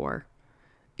clearly before.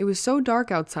 It was so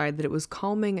dark outside that it was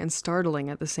calming and startling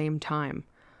at the same time.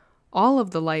 All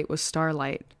of the light was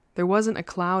starlight. There wasn't a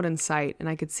cloud in sight, and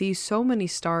I could see so many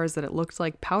stars that it looked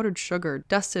like powdered sugar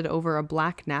dusted over a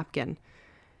black napkin.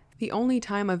 The only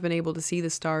time I've been able to see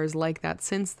the stars like that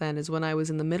since then is when I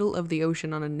was in the middle of the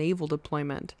ocean on a naval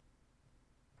deployment.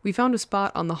 We found a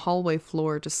spot on the hallway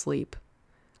floor to sleep.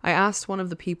 I asked one of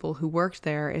the people who worked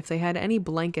there if they had any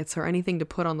blankets or anything to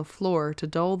put on the floor to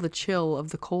dull the chill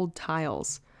of the cold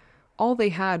tiles. All they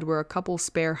had were a couple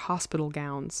spare hospital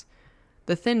gowns.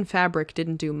 The thin fabric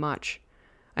didn't do much.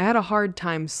 I had a hard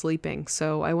time sleeping,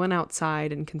 so I went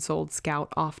outside and consoled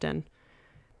Scout often.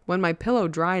 When my pillow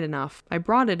dried enough, I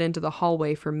brought it into the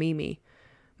hallway for Mimi.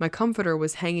 My comforter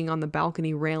was hanging on the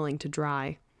balcony railing to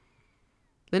dry.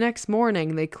 The next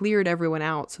morning, they cleared everyone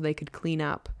out so they could clean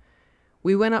up.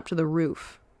 We went up to the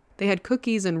roof. They had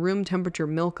cookies and room temperature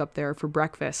milk up there for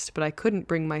breakfast, but I couldn't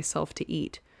bring myself to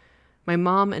eat. My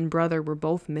mom and brother were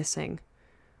both missing.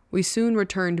 We soon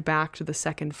returned back to the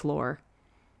second floor.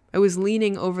 I was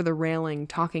leaning over the railing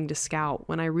talking to Scout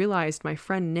when I realized my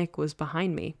friend Nick was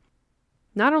behind me.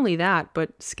 Not only that,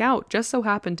 but Scout just so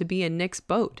happened to be in Nick's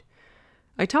boat.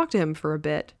 I talked to him for a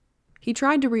bit. He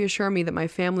tried to reassure me that my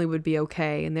family would be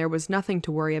okay and there was nothing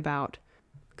to worry about.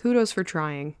 Kudos for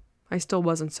trying. I still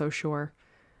wasn't so sure.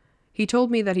 He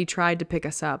told me that he tried to pick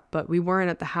us up, but we weren't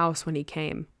at the house when he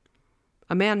came.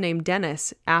 A man named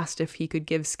Dennis asked if he could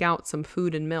give Scout some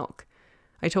food and milk.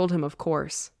 I told him of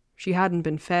course. She hadn't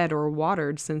been fed or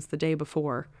watered since the day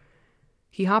before.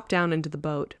 He hopped down into the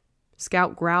boat.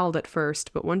 Scout growled at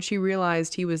first, but when she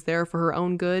realized he was there for her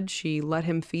own good, she let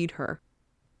him feed her.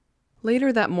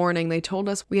 Later that morning, they told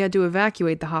us we had to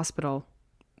evacuate the hospital.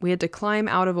 We had to climb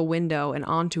out of a window and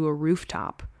onto a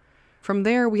rooftop. From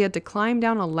there, we had to climb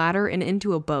down a ladder and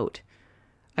into a boat.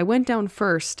 I went down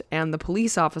first, and the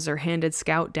police officer handed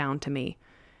Scout down to me.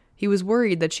 He was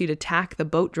worried that she'd attack the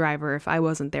boat driver if I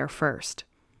wasn't there first.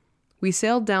 We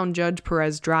sailed down Judge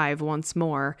Perez Drive once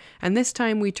more, and this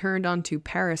time we turned onto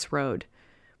Paris Road.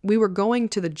 We were going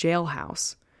to the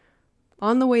jailhouse.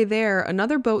 On the way there,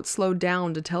 another boat slowed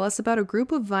down to tell us about a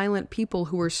group of violent people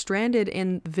who were stranded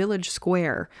in Village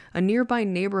Square, a nearby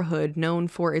neighborhood known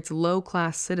for its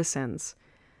low-class citizens.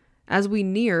 As we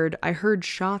neared, I heard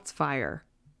shots fire.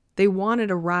 They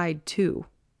wanted a ride, too.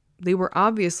 They were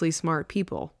obviously smart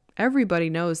people.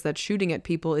 Everybody knows that shooting at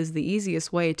people is the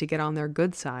easiest way to get on their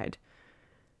good side.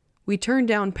 We turned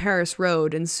down Paris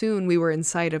Road, and soon we were in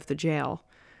sight of the jail.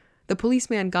 The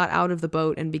policeman got out of the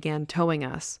boat and began towing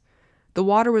us. The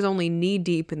water was only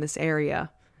knee-deep in this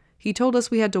area. He told us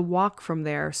we had to walk from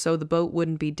there so the boat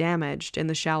wouldn't be damaged in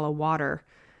the shallow water.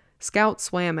 Scout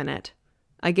swam in it.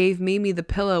 I gave Mimi the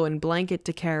pillow and blanket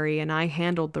to carry, and I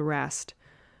handled the rest.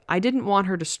 I didn't want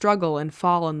her to struggle and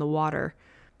fall in the water.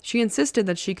 She insisted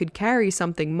that she could carry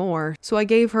something more, so I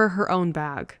gave her her own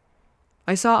bag.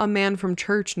 I saw a man from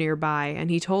church nearby, and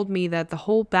he told me that the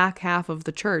whole back half of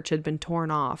the church had been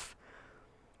torn off.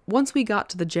 Once we got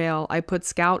to the jail, I put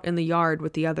Scout in the yard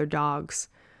with the other dogs.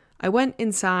 I went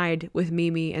inside with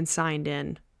Mimi and signed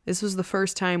in. This was the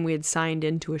first time we had signed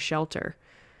into a shelter.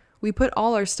 We put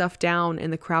all our stuff down in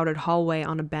the crowded hallway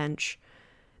on a bench.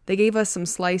 They gave us some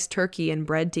sliced turkey and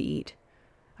bread to eat.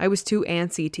 I was too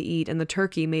antsy to eat, and the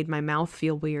turkey made my mouth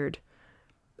feel weird.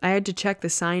 I had to check the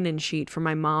sign-in sheet for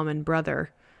my mom and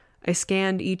brother. I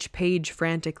scanned each page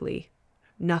frantically.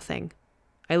 Nothing.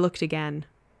 I looked again.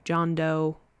 John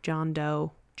Doe, John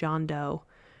Doe, John Doe.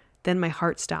 Then my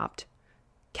heart stopped.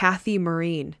 Kathy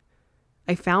Marine.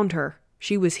 I found her.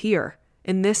 She was here,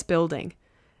 in this building,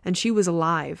 and she was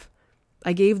alive.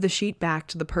 I gave the sheet back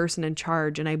to the person in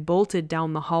charge, and I bolted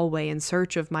down the hallway in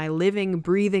search of my living,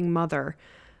 breathing mother.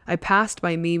 I passed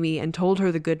by Mimi and told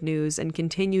her the good news and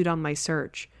continued on my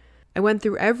search. I went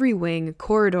through every wing,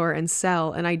 corridor, and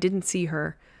cell, and I didn't see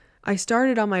her. I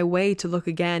started on my way to look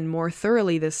again, more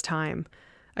thoroughly this time.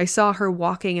 I saw her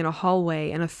walking in a hallway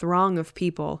in a throng of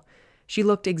people. She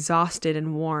looked exhausted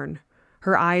and worn.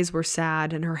 Her eyes were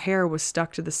sad, and her hair was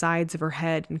stuck to the sides of her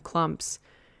head in clumps.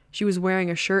 She was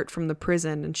wearing a shirt from the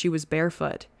prison, and she was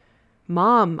barefoot.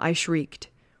 "Mom!" I shrieked.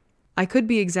 I could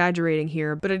be exaggerating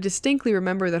here, but I distinctly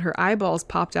remember that her eyeballs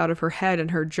popped out of her head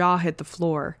and her jaw hit the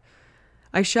floor.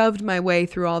 I shoved my way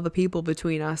through all the people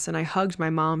between us, and I hugged my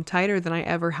mom tighter than I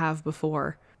ever have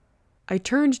before. I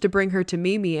turned to bring her to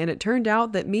Mimi, and it turned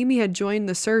out that Mimi had joined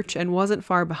the search and wasn't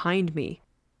far behind me.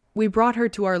 We brought her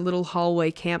to our little hallway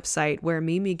campsite where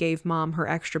Mimi gave Mom her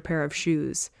extra pair of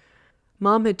shoes.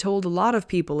 Mom had told a lot of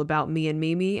people about me and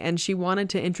Mimi, and she wanted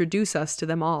to introduce us to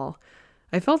them all.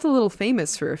 I felt a little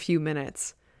famous for a few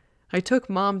minutes. I took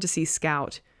Mom to see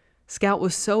Scout. Scout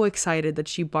was so excited that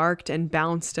she barked and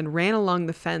bounced and ran along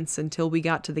the fence until we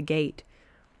got to the gate.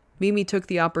 Mimi took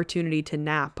the opportunity to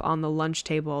nap on the lunch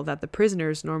table that the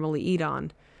prisoners normally eat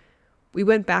on. We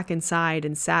went back inside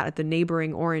and sat at the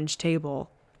neighboring orange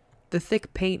table. The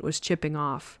thick paint was chipping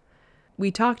off.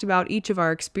 We talked about each of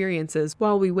our experiences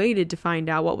while we waited to find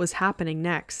out what was happening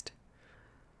next.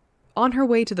 On her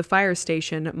way to the fire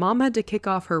station, Mom had to kick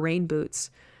off her rain boots.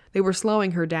 They were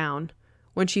slowing her down.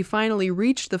 When she finally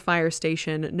reached the fire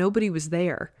station, nobody was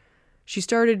there. She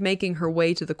started making her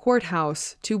way to the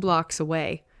courthouse 2 blocks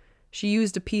away. She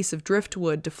used a piece of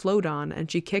driftwood to float on,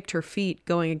 and she kicked her feet,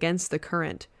 going against the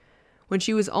current. When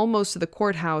she was almost to the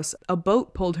courthouse, a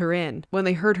boat pulled her in when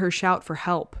they heard her shout for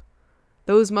help.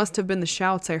 Those must have been the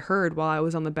shouts I heard while I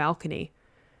was on the balcony.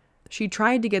 She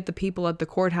tried to get the people at the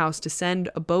courthouse to send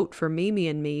a boat for Mimi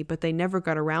and me, but they never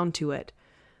got around to it.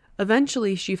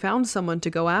 Eventually, she found someone to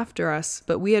go after us,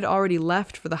 but we had already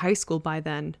left for the high school by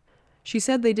then. She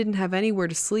said they didn't have anywhere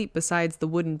to sleep besides the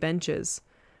wooden benches.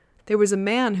 There was a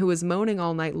man who was moaning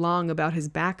all night long about his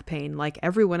back pain, like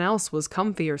everyone else was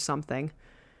comfy or something.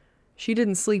 She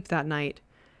didn't sleep that night.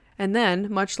 And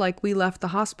then, much like we left the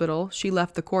hospital, she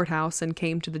left the courthouse and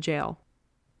came to the jail.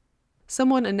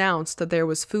 Someone announced that there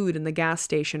was food in the gas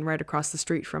station right across the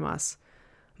street from us.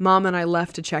 Mom and I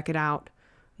left to check it out.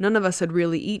 None of us had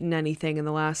really eaten anything in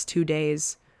the last 2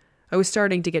 days. I was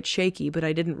starting to get shaky, but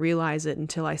I didn't realize it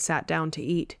until I sat down to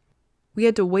eat. We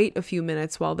had to wait a few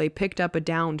minutes while they picked up a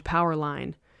downed power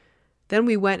line. Then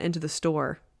we went into the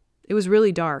store. It was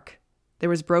really dark. There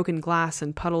was broken glass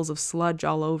and puddles of sludge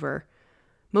all over.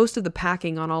 Most of the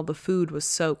packing on all the food was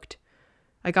soaked.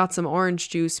 I got some orange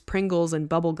juice, Pringles, and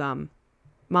bubble gum.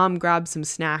 Mom grabbed some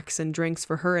snacks and drinks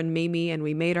for her and Mimi, and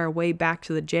we made our way back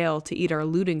to the jail to eat our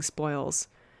looting spoils.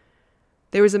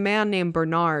 There was a man named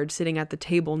Bernard sitting at the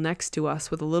table next to us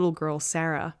with a little girl,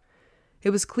 Sarah.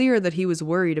 It was clear that he was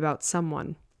worried about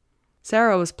someone.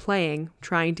 Sarah was playing,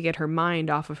 trying to get her mind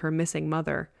off of her missing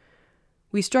mother.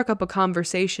 We struck up a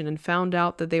conversation and found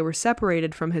out that they were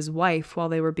separated from his wife while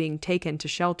they were being taken to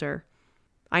shelter.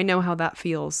 I know how that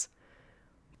feels.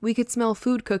 We could smell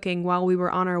food cooking while we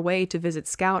were on our way to visit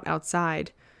Scout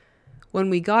outside. When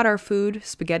we got our food,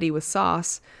 spaghetti with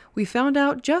sauce, we found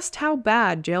out just how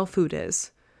bad jail food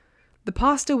is. The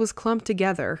pasta was clumped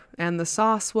together, and the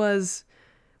sauce was,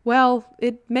 well,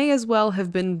 it may as well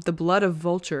have been the blood of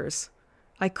vultures.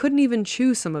 I couldn't even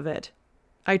chew some of it.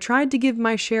 I tried to give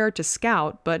my share to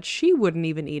Scout, but she wouldn't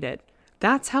even eat it.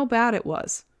 That's how bad it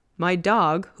was. My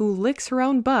dog, who licks her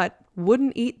own butt,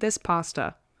 wouldn't eat this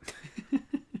pasta.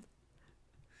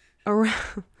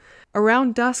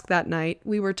 Around dusk that night,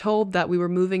 we were told that we were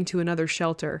moving to another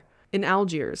shelter, in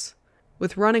Algiers,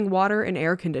 with running water and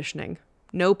air conditioning.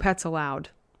 No pets allowed.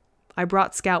 I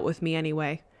brought Scout with me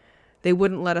anyway. They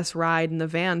wouldn't let us ride in the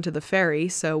van to the ferry,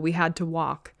 so we had to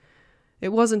walk. It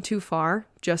wasn't too far,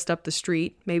 just up the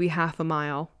street, maybe half a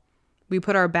mile. We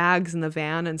put our bags in the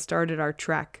van and started our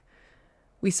trek.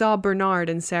 We saw Bernard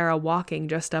and Sarah walking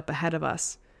just up ahead of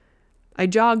us. I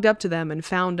jogged up to them and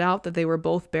found out that they were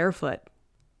both barefoot.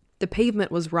 The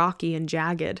pavement was rocky and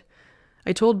jagged.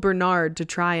 I told Bernard to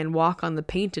try and walk on the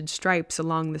painted stripes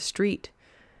along the street.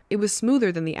 It was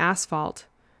smoother than the asphalt.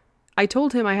 I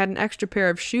told him I had an extra pair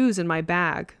of shoes in my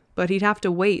bag, but he'd have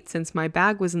to wait since my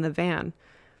bag was in the van.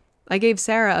 I gave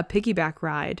Sarah a piggyback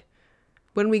ride.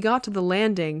 When we got to the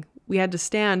landing, we had to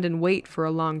stand and wait for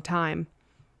a long time.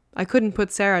 I couldn't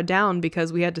put Sarah down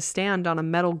because we had to stand on a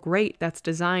metal grate that's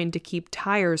designed to keep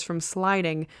tires from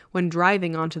sliding when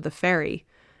driving onto the ferry.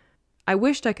 I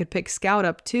wished I could pick Scout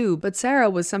up too, but Sarah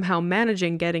was somehow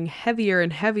managing getting heavier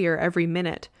and heavier every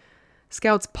minute.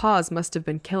 Scout's paws must have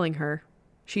been killing her.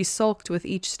 She sulked with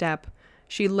each step.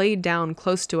 She laid down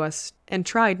close to us and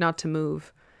tried not to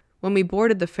move. When we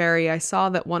boarded the ferry, I saw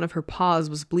that one of her paws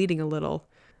was bleeding a little,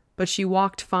 but she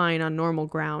walked fine on normal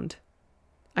ground.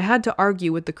 I had to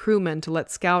argue with the crewman to let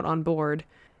Scout on board.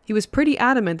 He was pretty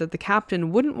adamant that the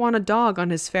captain wouldn't want a dog on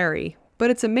his ferry, but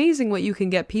it's amazing what you can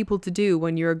get people to do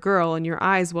when you're a girl and your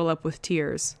eyes well up with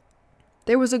tears.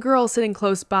 There was a girl sitting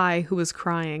close by who was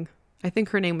crying. I think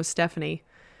her name was Stephanie.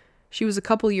 She was a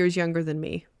couple years younger than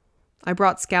me. I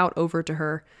brought Scout over to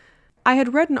her. I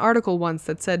had read an article once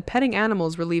that said petting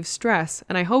animals relieves stress,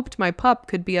 and I hoped my pup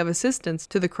could be of assistance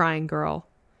to the crying girl.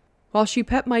 While she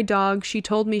pet my dog, she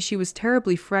told me she was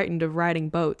terribly frightened of riding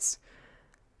boats.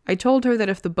 I told her that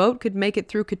if the boat could make it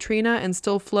through Katrina and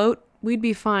still float, we'd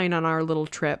be fine on our little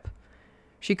trip.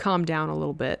 She calmed down a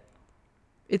little bit.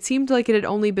 It seemed like it had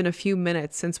only been a few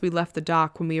minutes since we left the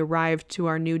dock when we arrived to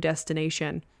our new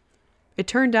destination. It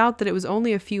turned out that it was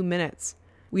only a few minutes.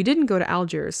 We didn't go to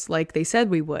Algiers, like they said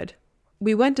we would.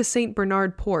 We went to St.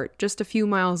 Bernard Port, just a few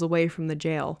miles away from the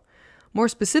jail. More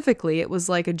specifically, it was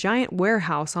like a giant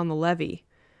warehouse on the levee.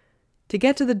 To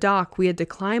get to the dock, we had to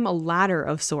climb a ladder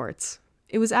of sorts.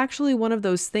 It was actually one of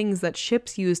those things that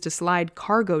ships use to slide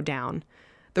cargo down.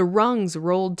 The rungs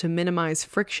rolled to minimize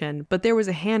friction, but there was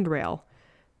a handrail.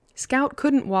 Scout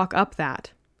couldn't walk up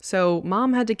that, so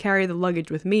Mom had to carry the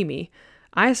luggage with Mimi.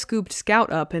 I scooped Scout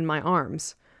up in my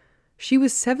arms. She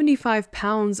was 75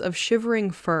 pounds of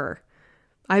shivering fur.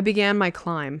 I began my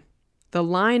climb. The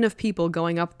line of people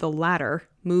going up the ladder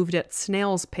moved at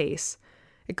snail's pace.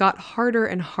 It got harder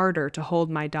and harder to hold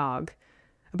my dog.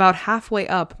 About halfway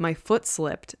up, my foot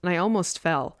slipped, and I almost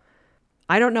fell.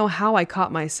 I don't know how I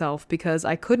caught myself because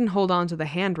I couldn't hold on to the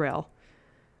handrail.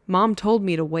 Mom told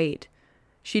me to wait.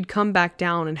 She'd come back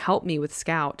down and help me with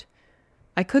Scout.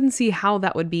 I couldn't see how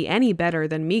that would be any better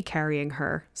than me carrying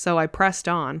her, so I pressed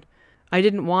on. I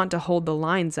didn't want to hold the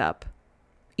lines up.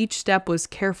 Each step was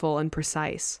careful and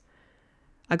precise.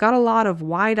 I got a lot of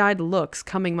wide-eyed looks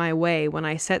coming my way when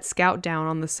I set Scout down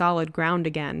on the solid ground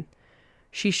again.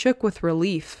 She shook with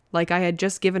relief, like I had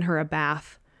just given her a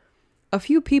bath. A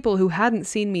few people who hadn't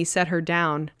seen me set her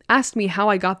down asked me how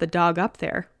I got the dog up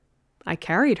there. I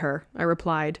carried her, I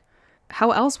replied.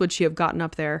 How else would she have gotten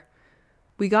up there?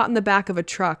 We got in the back of a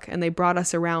truck and they brought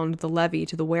us around the levee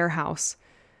to the warehouse.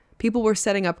 People were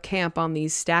setting up camp on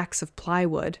these stacks of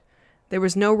plywood. There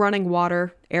was no running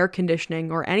water, air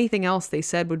conditioning, or anything else they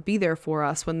said would be there for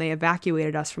us when they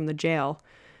evacuated us from the jail.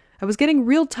 I was getting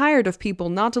real tired of people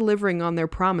not delivering on their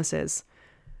promises.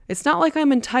 It's not like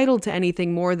I'm entitled to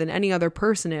anything more than any other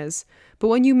person is, but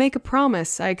when you make a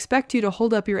promise, I expect you to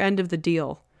hold up your end of the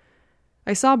deal.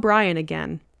 I saw Brian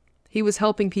again. He was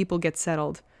helping people get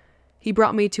settled. He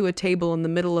brought me to a table in the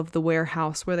middle of the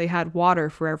warehouse where they had water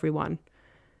for everyone.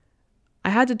 I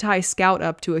had to tie Scout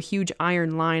up to a huge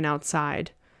iron line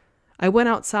outside. I went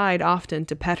outside often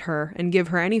to pet her and give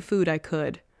her any food I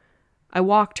could. I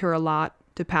walked her a lot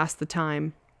to pass the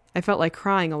time. I felt like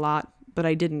crying a lot, but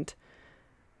I didn't.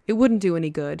 It wouldn't do any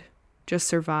good. Just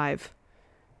survive.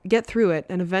 Get through it,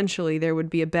 and eventually there would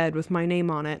be a bed with my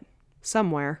name on it.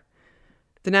 Somewhere.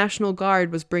 The National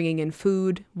Guard was bringing in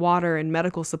food, water, and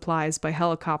medical supplies by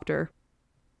helicopter.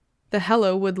 The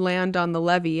helo would land on the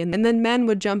levee, and then men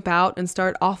would jump out and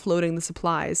start offloading the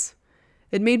supplies.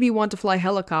 It made me want to fly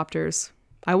helicopters.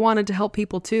 I wanted to help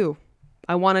people too.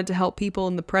 I wanted to help people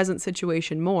in the present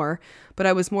situation more, but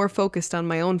I was more focused on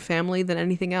my own family than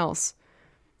anything else.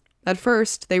 At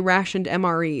first, they rationed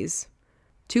MREs.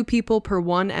 2 people per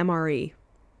 1 MRE.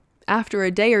 After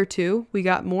a day or two, we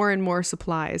got more and more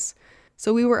supplies,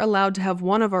 so we were allowed to have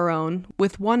one of our own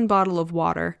with 1 bottle of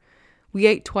water. We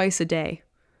ate twice a day.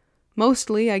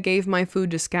 Mostly, I gave my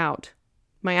food to Scout.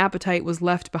 My appetite was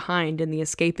left behind in the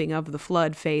escaping of the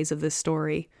flood phase of this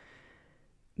story.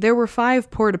 There were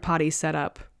 5 porta potties set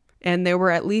up, and there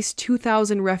were at least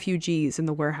 2,000 refugees in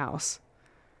the warehouse.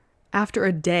 After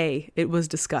a day, it was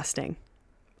disgusting.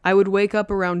 I would wake up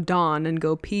around dawn and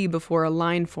go pee before a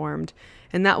line formed,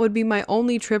 and that would be my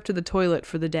only trip to the toilet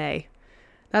for the day.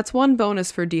 That's one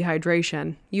bonus for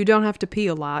dehydration. You don't have to pee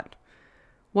a lot.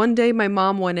 One day my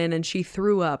mom went in and she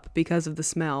threw up because of the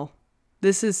smell.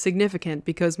 This is significant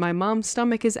because my mom's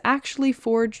stomach is actually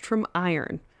forged from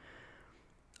iron.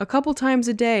 A couple times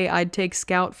a day, I'd take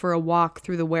Scout for a walk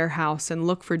through the warehouse and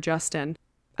look for Justin.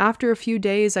 After a few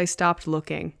days, I stopped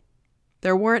looking.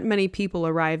 There weren't many people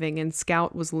arriving and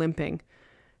Scout was limping.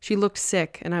 She looked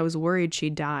sick and I was worried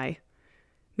she'd die.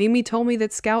 Mimi told me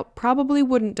that Scout probably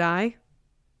wouldn't die.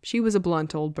 She was a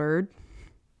blunt old bird.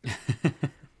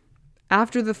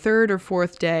 After the 3rd or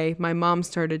 4th day, my mom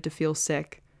started to feel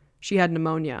sick. She had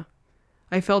pneumonia.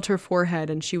 I felt her forehead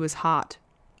and she was hot.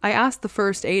 I asked the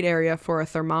first aid area for a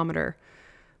thermometer.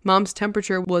 Mom's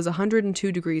temperature was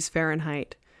 102 degrees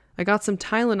Fahrenheit. I got some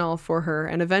Tylenol for her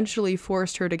and eventually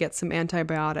forced her to get some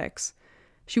antibiotics.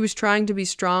 She was trying to be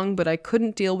strong, but I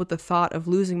couldn't deal with the thought of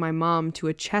losing my mom to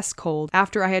a chest cold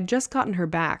after I had just gotten her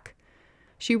back.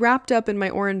 She wrapped up in my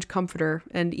orange comforter,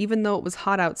 and even though it was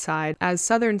hot outside, as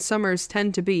southern summers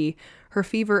tend to be, her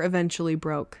fever eventually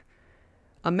broke.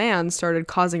 A man started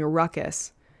causing a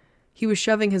ruckus. He was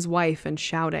shoving his wife and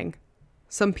shouting.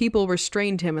 Some people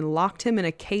restrained him and locked him in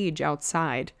a cage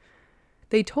outside.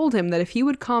 They told him that if he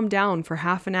would calm down for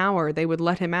half an hour, they would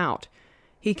let him out.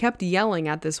 He kept yelling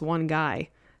at this one guy,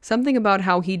 something about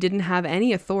how he didn't have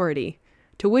any authority,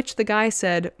 to which the guy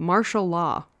said, "Martial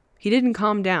law." He didn't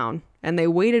calm down, and they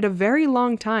waited a very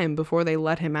long time before they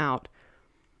let him out.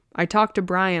 I talked to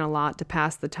Brian a lot to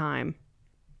pass the time.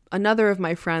 Another of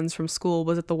my friends from school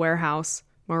was at the warehouse,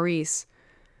 Maurice.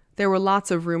 There were lots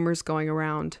of rumors going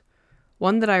around.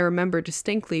 One that I remember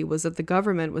distinctly was that the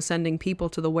government was sending people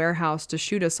to the warehouse to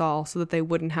shoot us all so that they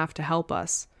wouldn't have to help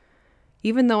us.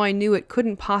 Even though I knew it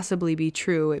couldn't possibly be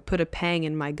true, it put a pang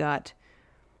in my gut.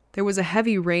 There was a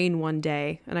heavy rain one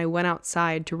day, and I went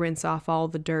outside to rinse off all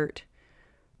the dirt.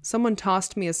 Someone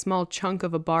tossed me a small chunk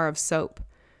of a bar of soap.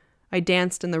 I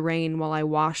danced in the rain while I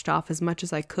washed off as much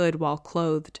as I could while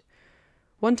clothed.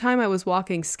 One time I was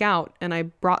walking scout and I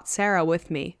brought Sarah with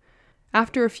me.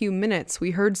 After a few minutes,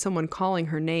 we heard someone calling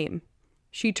her name.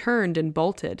 She turned and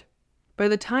bolted. By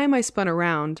the time I spun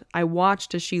around, I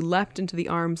watched as she leapt into the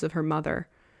arms of her mother.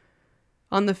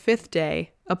 On the 5th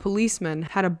day, a policeman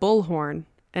had a bullhorn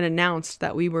and announced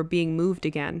that we were being moved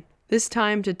again, this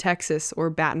time to Texas or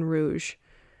Baton Rouge.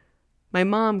 My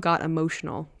mom got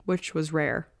emotional, which was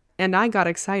rare, and I got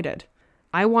excited.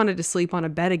 I wanted to sleep on a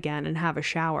bed again and have a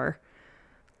shower.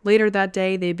 Later that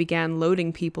day, they began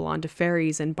loading people onto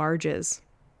ferries and barges.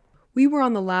 We were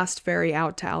on the last ferry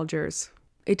out to Algiers.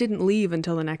 It didn't leave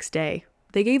until the next day.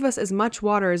 They gave us as much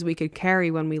water as we could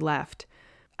carry when we left.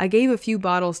 I gave a few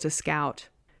bottles to Scout.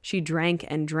 She drank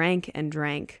and drank and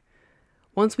drank.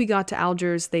 Once we got to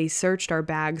Algiers, they searched our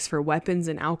bags for weapons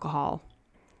and alcohol.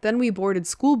 Then we boarded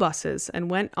school buses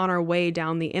and went on our way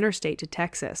down the interstate to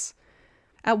Texas.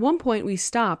 At one point, we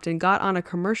stopped and got on a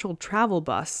commercial travel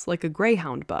bus, like a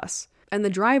Greyhound bus, and the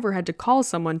driver had to call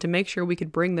someone to make sure we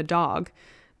could bring the dog.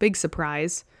 Big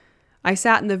surprise. I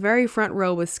sat in the very front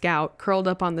row with Scout, curled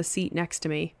up on the seat next to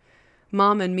me.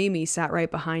 Mom and Mimi sat right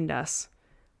behind us.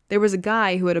 There was a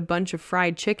guy who had a bunch of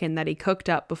fried chicken that he cooked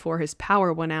up before his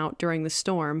power went out during the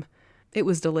storm. It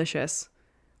was delicious.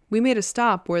 We made a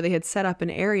stop where they had set up an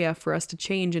area for us to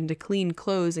change into clean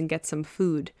clothes and get some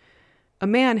food. A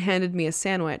man handed me a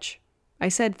sandwich. I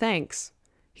said thanks.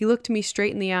 He looked me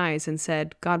straight in the eyes and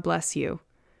said, "God bless you."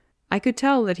 I could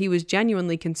tell that he was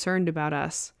genuinely concerned about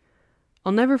us.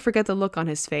 I'll never forget the look on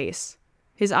his face.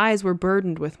 His eyes were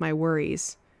burdened with my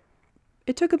worries.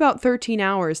 It took about 13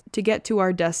 hours to get to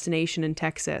our destination in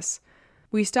Texas.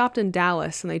 We stopped in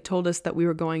Dallas and they told us that we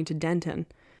were going to Denton.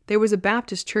 There was a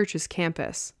Baptist church's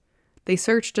campus. They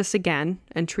searched us again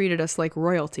and treated us like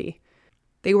royalty.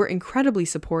 They were incredibly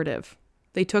supportive.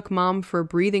 They took Mom for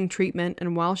breathing treatment,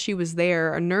 and while she was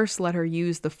there, a nurse let her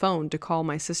use the phone to call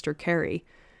my sister Carrie.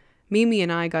 Mimi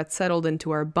and I got settled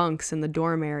into our bunks in the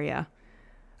dorm area.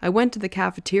 I went to the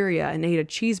cafeteria and ate a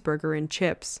cheeseburger and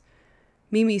chips.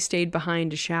 Mimi stayed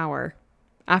behind to shower.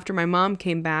 After my mom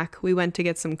came back, we went to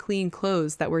get some clean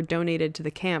clothes that were donated to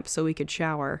the camp so we could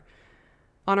shower.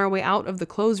 On our way out of the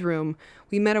clothes room,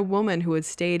 we met a woman who had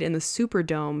stayed in the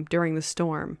Superdome during the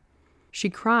storm. She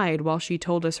cried while she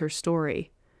told us her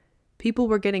story. People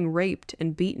were getting raped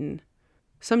and beaten.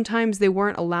 Sometimes they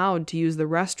weren't allowed to use the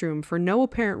restroom for no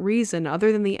apparent reason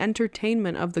other than the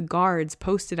entertainment of the guards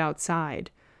posted outside.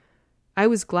 I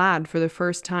was glad for the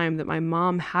first time that my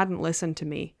mom hadn't listened to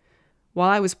me. While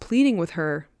I was pleading with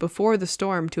her before the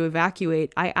storm to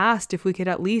evacuate, I asked if we could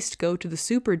at least go to the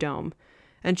Superdome,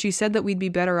 and she said that we'd be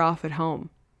better off at home.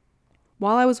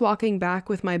 While I was walking back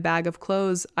with my bag of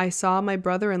clothes, I saw my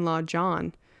brother-in-law,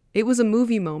 John. It was a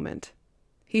movie moment.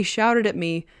 He shouted at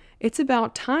me, "It's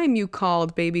about time you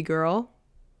called, baby girl."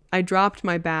 I dropped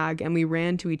my bag and we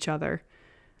ran to each other.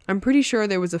 I'm pretty sure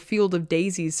there was a field of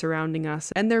daisies surrounding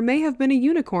us, and there may have been a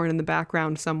unicorn in the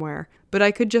background somewhere, but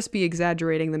I could just be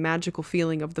exaggerating the magical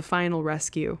feeling of the final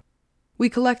rescue. We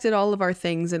collected all of our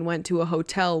things and went to a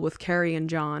hotel with Carrie and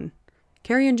John.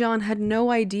 Carrie and John had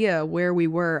no idea where we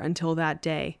were until that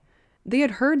day. They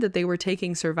had heard that they were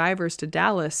taking survivors to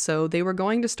Dallas, so they were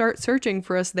going to start searching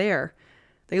for us there.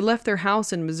 They left their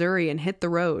house in Missouri and hit the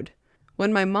road.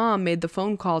 When my mom made the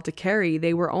phone call to Carrie,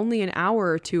 they were only an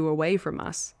hour or two away from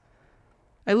us.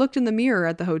 I looked in the mirror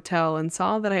at the hotel and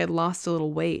saw that I had lost a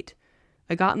little weight.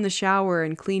 I got in the shower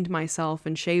and cleaned myself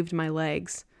and shaved my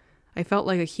legs. I felt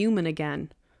like a human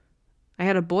again. I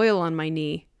had a boil on my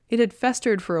knee. It had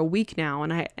festered for a week now,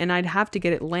 and I'd have to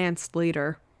get it lanced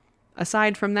later.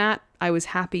 Aside from that, I was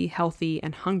happy, healthy,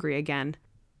 and hungry again.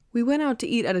 We went out to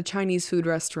eat at a Chinese food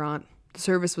restaurant. The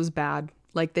service was bad.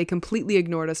 Like, they completely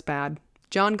ignored us bad.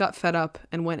 John got fed up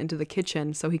and went into the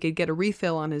kitchen so he could get a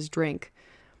refill on his drink.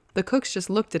 The cooks just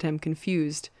looked at him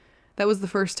confused. That was the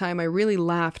first time I really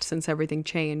laughed since everything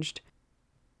changed.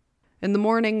 In the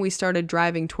morning, we started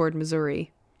driving toward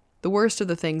Missouri. The worst of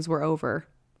the things were over.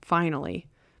 Finally.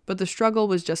 But the struggle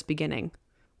was just beginning.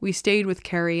 We stayed with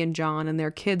Carrie and John and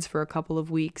their kids for a couple of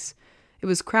weeks. It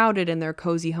was crowded in their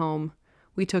cozy home.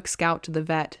 We took Scout to the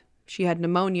vet. She had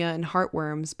pneumonia and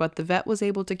heartworms, but the vet was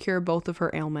able to cure both of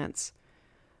her ailments.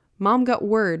 Mom got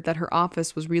word that her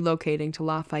office was relocating to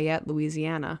Lafayette,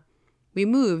 Louisiana. We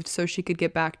moved so she could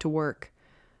get back to work.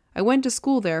 I went to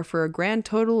school there for a grand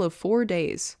total of 4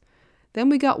 days. Then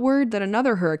we got word that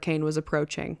another hurricane was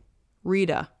approaching.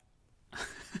 Rita.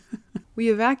 We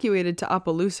evacuated to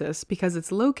Opelousas because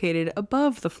it's located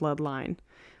above the flood line.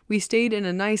 We stayed in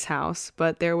a nice house,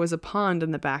 but there was a pond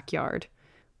in the backyard.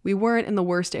 We weren't in the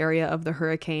worst area of the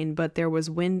hurricane, but there was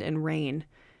wind and rain.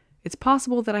 It's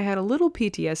possible that I had a little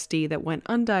PTSD that went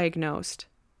undiagnosed.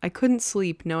 I couldn't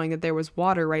sleep knowing that there was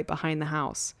water right behind the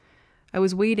house. I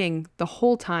was waiting the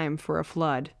whole time for a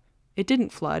flood. It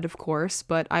didn't flood, of course,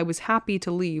 but I was happy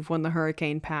to leave when the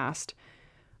hurricane passed.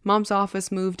 Mom's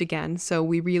office moved again, so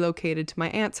we relocated to my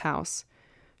aunt's house.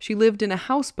 She lived in a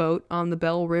houseboat on the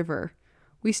Belle River.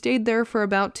 We stayed there for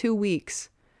about 2 weeks.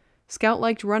 Scout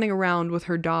liked running around with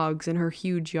her dogs in her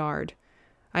huge yard.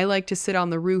 I liked to sit on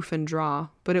the roof and draw,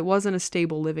 but it wasn't a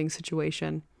stable living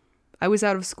situation. I was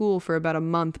out of school for about a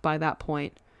month by that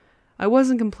point. I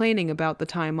wasn't complaining about the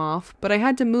time off, but I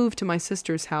had to move to my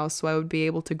sister's house so I would be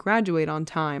able to graduate on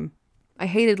time. I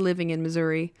hated living in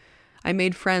Missouri. I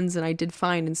made friends and I did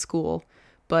fine in school,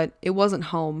 but it wasn't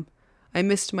home. I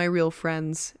missed my real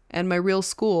friends, and my real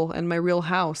school, and my real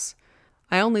house.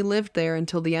 I only lived there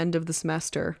until the end of the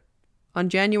semester. On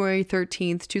January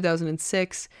 13th,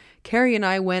 2006, Carrie and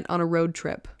I went on a road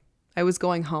trip. I was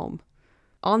going home.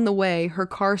 On the way, her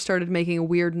car started making a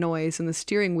weird noise and the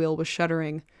steering wheel was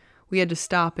shuddering. We had to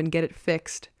stop and get it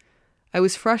fixed. I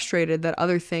was frustrated that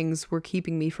other things were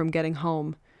keeping me from getting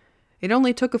home. It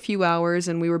only took a few hours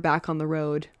and we were back on the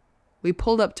road. We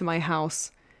pulled up to my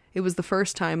house. It was the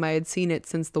first time I had seen it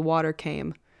since the water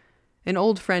came. An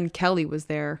old friend, Kelly, was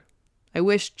there. I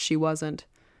wished she wasn't.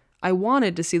 I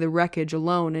wanted to see the wreckage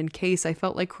alone in case I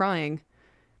felt like crying.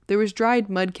 There was dried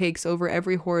mud cakes over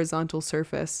every horizontal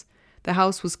surface. The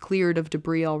house was cleared of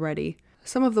debris already.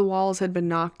 Some of the walls had been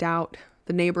knocked out.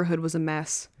 The neighborhood was a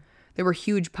mess. There were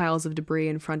huge piles of debris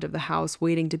in front of the house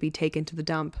waiting to be taken to the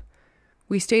dump.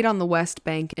 We stayed on the West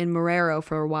Bank in Marrero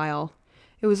for a while.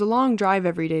 It was a long drive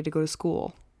every day to go to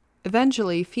school.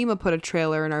 Eventually, FEMA put a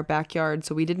trailer in our backyard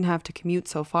so we didn't have to commute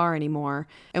so far anymore,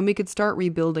 and we could start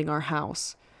rebuilding our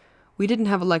house. We didn't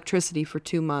have electricity for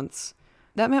 2 months.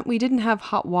 That meant we didn't have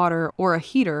hot water or a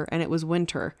heater, and it was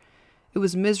winter. It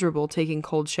was miserable taking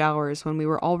cold showers when we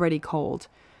were already cold.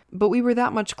 But we were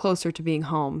that much closer to being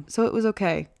home, so it was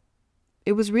okay.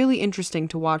 It was really interesting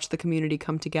to watch the community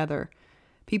come together.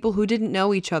 People who didn't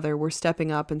know each other were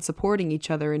stepping up and supporting each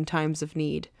other in times of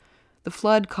need. The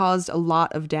flood caused a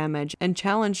lot of damage and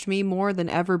challenged me more than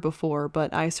ever before,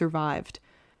 but I survived.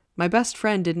 My best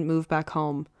friend didn't move back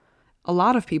home. A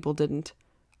lot of people didn't.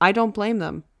 I don't blame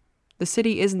them. The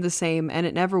city isn't the same, and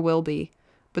it never will be.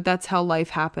 But that's how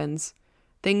life happens.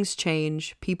 Things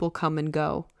change, people come and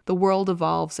go. The world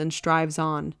evolves and strives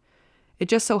on. It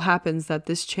just so happens that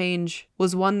this change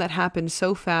was one that happened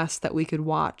so fast that we could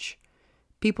watch.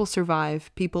 People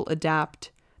survive, people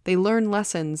adapt. They learn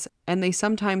lessons, and they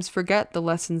sometimes forget the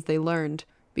lessons they learned.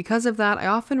 Because of that, I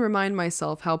often remind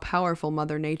myself how powerful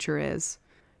Mother Nature is.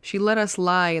 She let us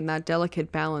lie in that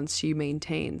delicate balance she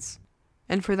maintains.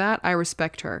 And for that, I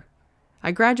respect her.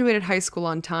 I graduated high school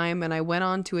on time, and I went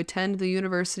on to attend the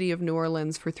University of New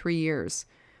Orleans for 3 years.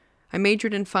 I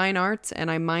majored in fine arts,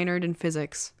 and I minored in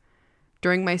physics.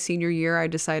 During my senior year, I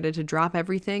decided to drop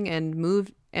everything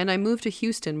and I moved to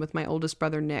Houston with my oldest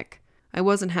brother, Nick. I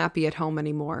wasn't happy at home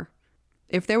anymore.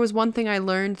 If there was one thing I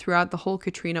learned throughout the whole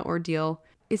Katrina ordeal,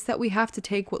 it's that we have to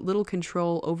take what little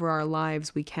control over our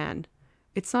lives we can.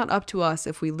 It's not up to us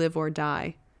if we live or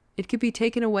die. It could be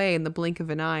taken away in the blink of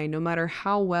an eye, no matter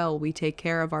how well we take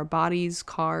care of our bodies,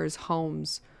 cars,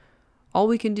 homes. All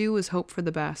we can do is hope for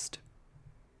the best.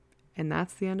 And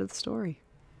that's the end of the story.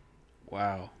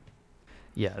 Wow.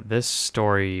 Yeah, this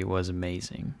story was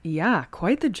amazing. Yeah,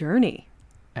 quite the journey.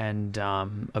 And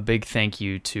a big thank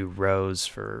you to Rose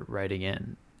for writing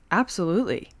in.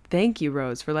 Absolutely. Thank you,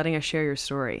 Rose, for letting us share your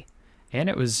story. And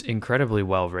it was incredibly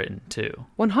well written, too.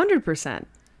 100%.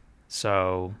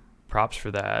 So, props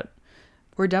for that.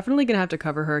 We're definitely going to have to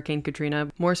cover Hurricane Katrina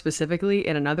more specifically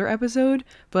in another episode,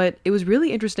 but it was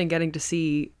really interesting getting to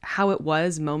see how it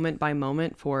was moment by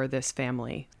moment for this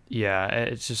family. Yeah,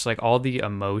 it's just like all the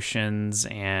emotions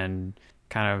and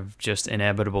kind of just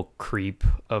inevitable creep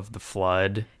of the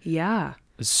flood. Yeah.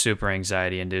 Was super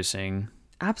anxiety inducing.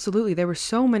 Absolutely. There were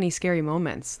so many scary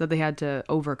moments that they had to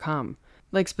overcome.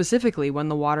 Like specifically when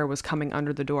the water was coming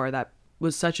under the door, that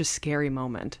was such a scary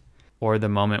moment. Or the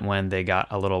moment when they got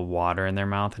a little water in their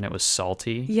mouth and it was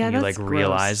salty. Yeah, and you that's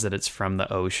realize gross. that it's from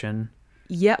the ocean.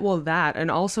 Yeah, well, that, and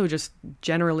also just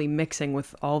generally mixing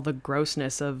with all the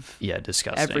grossness of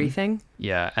disgusting. Everything.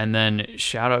 Yeah, and then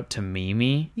shout out to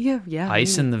Mimi. Yeah.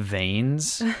 Ice in the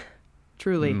veins.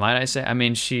 Truly. Might I say? I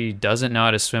mean, she doesn't know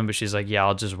how to swim, but she's like, yeah,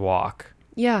 I'll just walk.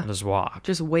 Yeah. I'll just walk.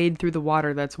 Just wade through the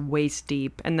water that's waist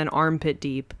deep and then armpit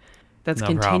deep. That's No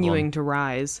continuing problem. to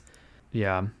rise.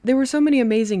 Yeah. There were so many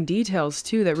amazing details,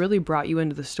 too, that really brought you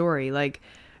into the story. Like,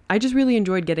 I just really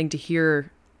enjoyed getting to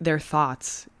hear their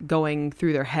thoughts going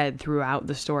through their head throughout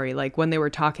the story. Like when they were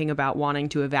talking about wanting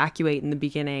to evacuate in the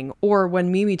beginning, or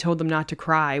when Mimi told them not to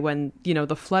cry when, you know,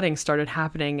 the flooding started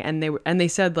happening, and they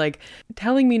said like,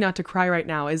 telling me not to cry right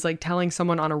now is like telling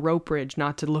someone on a rope bridge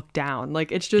not to look down.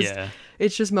 Like it's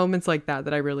just moments like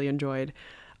that I really enjoyed.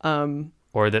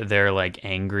 Or that they're like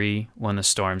angry when the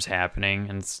storm's happening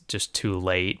and it's just too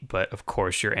late, but of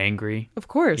course you're angry. Of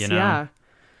course, you know? Yeah.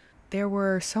 There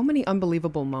were so many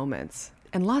unbelievable moments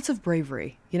and lots of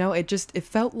bravery. You know, it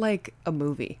felt like a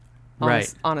movie.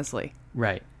 Right. Honestly.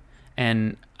 Right.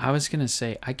 And I was going to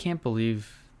say, I can't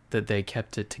believe that they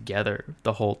kept it together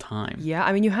the whole time. Yeah,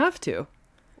 I mean, you have to.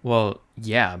 Well,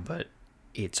 yeah, but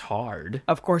it's hard.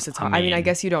 Of course it's hard. I mean, I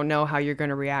guess you don't know how you're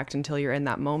going to react until you're in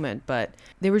that moment, but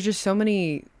there were just so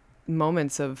many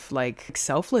moments of like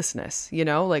selflessness, you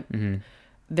know, like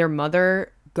their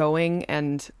mother going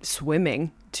and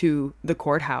swimming to the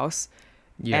courthouse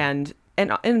and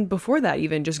before that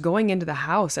even just going into the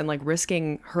house and like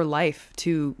risking her life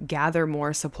to gather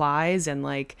more supplies and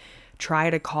like try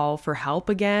to call for help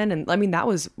again. And I mean, that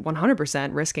was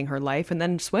 100% risking her life. And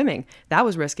then swimming, that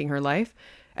was risking her life.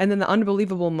 And then the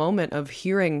unbelievable moment of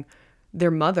hearing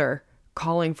their mother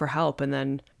calling for help and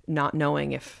then not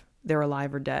knowing if they're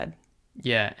alive or dead.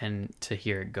 Yeah, and to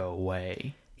hear it go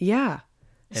away. Yeah.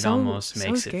 It almost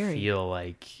makes it feel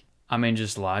like, I mean,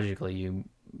 just logically, you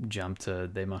jump to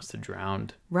they must have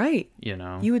drowned. Right. You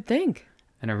know? You would think.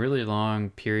 And a really long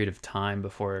period of time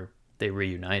before they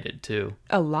reunited, too.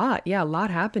 A lot. Yeah, a lot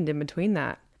happened in between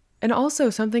that. And also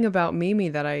something about Mimi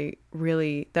that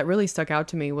really stuck out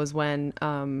to me was when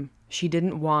she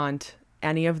didn't want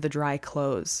any of the dry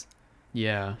clothes.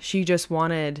 Yeah. She just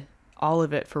wanted all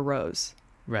of it for Rose.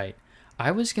 Right.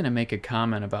 I was going to make a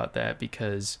comment about that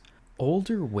because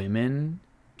older women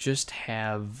just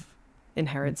have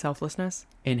inherent selflessness,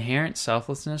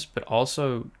 but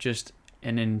also just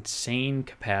an insane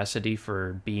capacity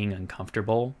for being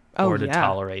uncomfortable to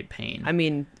tolerate pain. I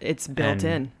mean, it's built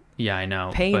in. Yeah, I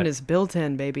know. Pain is built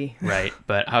in, baby. Right.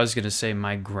 But I was going to say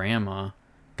my grandma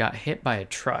got hit by a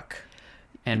truck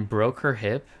and broke her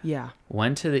hip. Yeah.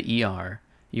 Went to the ER.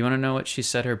 You want to know what she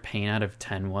said her pain out of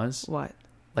 10 was? What?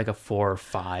 Like a 4 or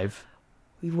 5.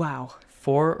 Wow.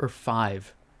 4 or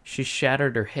 5. She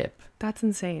shattered her hip. That's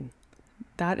insane.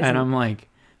 And I'm like,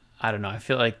 I don't know. I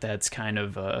feel like that's kind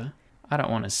of I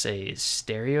don't want to say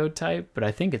stereotype, but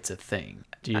I think it's a thing.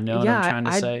 Do you know what I'm trying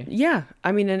to say? Yeah.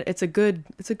 I mean, it's a good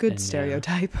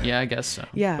stereotype. Yeah, I guess so.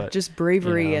 Yeah, but, just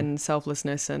bravery and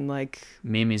selflessness and like...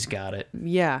 Mimi's got it.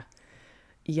 Yeah.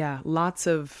 Yeah, lots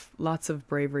of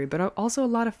bravery, but also a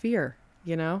lot of fear,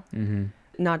 you know? Mm-hmm.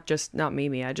 Not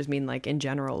Mimi, I just mean like in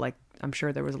general, like I'm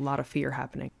sure there was a lot of fear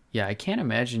happening. Yeah, I can't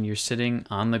imagine you're sitting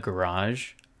on the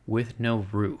garage with no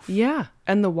roof. Yeah,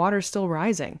 and the water's still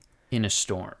rising. In a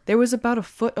storm. There was about a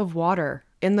foot of water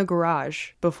in the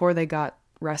garage before they got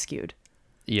rescued.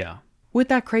 Yeah. With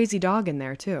that crazy dog in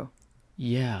there, too.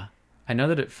 Yeah. I know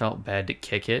that it felt bad to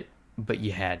kick it, but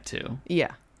you had to.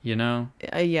 Yeah. You know?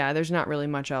 Yeah, there's not really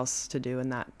much else to do in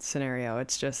that scenario.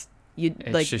 It's just...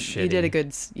 just you did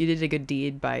a good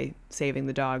deed by saving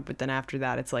the dog, but then after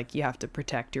that, it's like you have to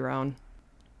protect your own.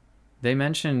 They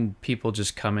mentioned people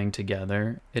just coming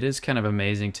together. It is kind of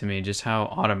amazing to me just how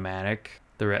automatic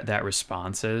that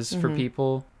response is for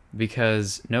people,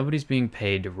 because nobody's being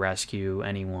paid to rescue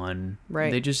anyone.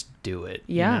 Right. They just do it.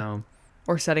 Yeah. You know?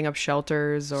 Or setting up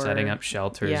shelters,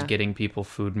 getting people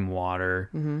food and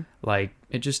water. Mm-hmm. Like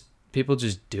people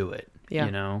just do it. Yeah.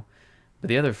 You know. But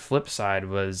the other flip side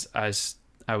was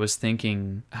I was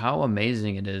thinking how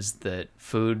amazing it is that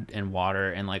food and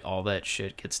water and like all that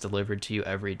shit gets delivered to you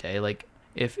every day. Like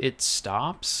if it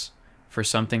stops for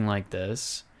something like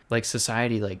this, like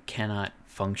society like cannot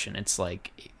function. It's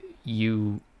like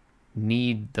you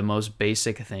need the most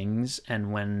basic things,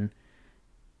 and when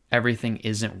everything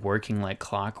isn't working like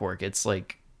clockwork, it's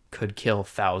like could kill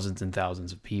thousands and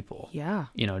thousands of people. Yeah.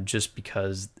 You know, just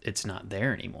because it's not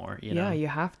there anymore, you know. Yeah, you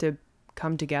have to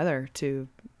come together to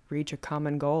reach a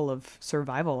common goal of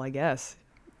survival, I guess.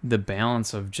 The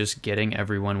balance of just getting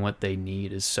everyone what they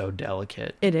need is so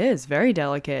delicate. It is very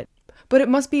delicate. But it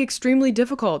must be extremely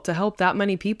difficult to help that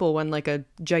many people when like a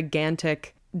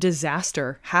gigantic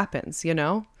disaster happens, you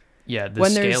know? Yeah, the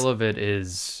scale of it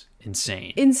is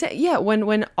insane. Yeah,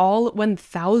 when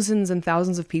thousands and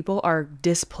thousands of people are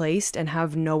displaced and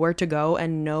have nowhere to go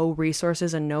and no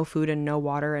resources and no food and no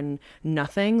water and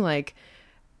nothing, like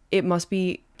it must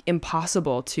be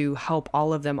impossible to help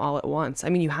all of them all at once. I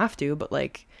mean, you have to, but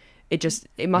like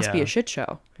it must be a shit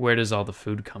show. Where does all the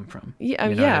food come from? Yeah,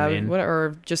 you know what I mean?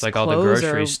 Or just like clothes, all the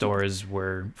grocery stores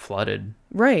were flooded.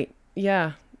 Right.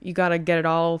 Yeah. You got to get it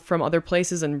all from other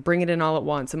places and bring it in all at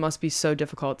once. It must be so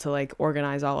difficult to like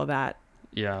organize all of that.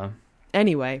 Yeah.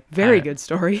 Anyway, very good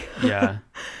story. Yeah.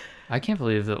 I can't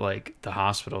believe that like the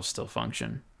hospitals still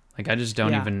function. Like I just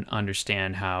don't even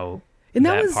understand how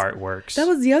that part works. That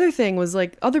was the other thing, was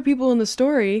like other people in the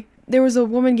story. There was a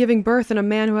woman giving birth and a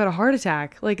man who had a heart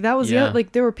attack. Like that was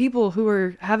like there were people who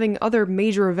were having other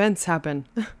major events happen.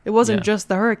 It wasn't just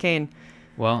the hurricane.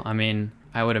 Well, I mean,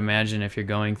 I would imagine if you're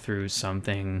going through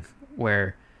something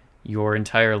where your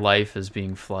entire life is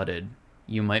being flooded,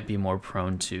 you might be more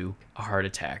prone to a heart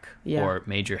attack or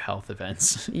major health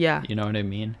events. Yeah. You know what I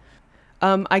mean?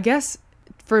 I guess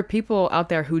for people out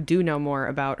there who do know more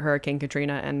about Hurricane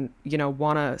Katrina and, you know,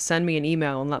 want to send me an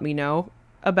email and let me know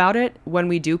about it when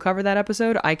we do cover that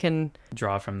episode, I can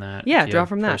draw from that. Yeah, draw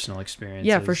from that. Personal experiences.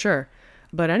 Yeah, for sure.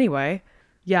 But anyway,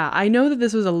 yeah, I know that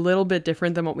this was a little bit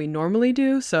different than what we normally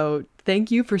do, so thank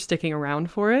you for sticking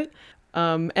around for it.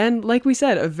 And like we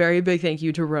said, a very big thank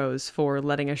you to Rose for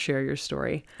letting us share your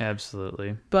story.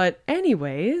 Absolutely. But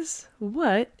anyways,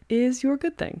 what is your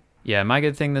good thing? Yeah, my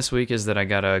good thing this week is that I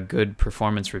got a good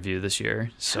performance review this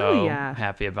year. So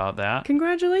happy about that.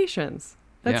 Congratulations.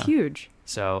 That's huge.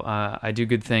 So I do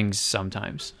good things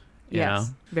sometimes. You know?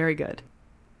 Very good.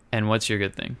 And what's your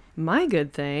good thing? My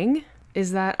good thing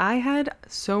is that I had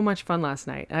so much fun last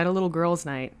night. I had a little girls'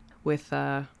 night with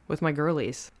my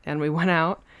girlies. And we went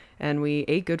out and we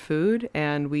ate good food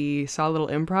and we saw a little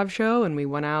improv show and we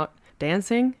went out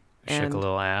dancing. Shook a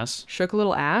little ass. Shook a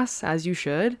little ass, as you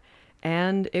should.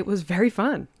 And it was very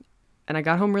fun. And I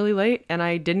got home really late and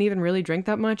I didn't even really drink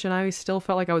that much. And I still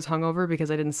felt like I was hungover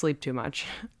because I didn't sleep too much.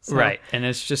 So, right. And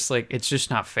it's just like, it's just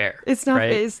not fair. It's not,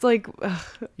 right? It's like,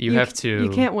 you have to.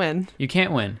 You can't win. You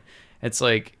can't win. It's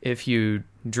like if you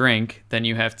drink, then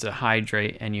you have to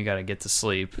hydrate and you got to get to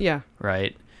sleep. Yeah.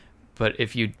 Right. But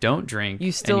if you don't drink,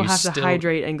 you still have to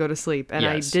hydrate and go to sleep. And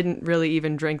I didn't really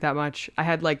even drink that much. I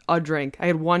had like a drink. I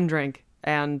had one drink.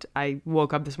 And I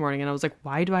woke up this morning and I was like,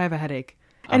 why do I have a headache?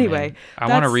 Anyway, I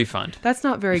want a refund. That's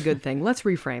not very good thing. Let's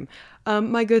reframe.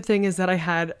 My good thing is that I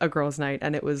had a girls' night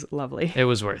and it was lovely. It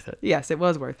was worth it. Yes, it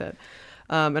was worth it.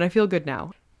 And I feel good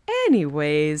now.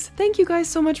 Anyways, thank you guys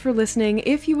so much for listening.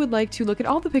 If you would like to look at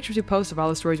all the pictures we post of all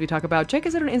the stories we talk about, check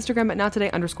us out on Instagram at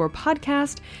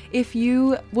nottoday_podcast. If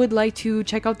you would like to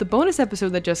check out the bonus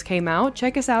episode that just came out,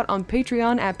 check us out on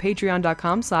Patreon at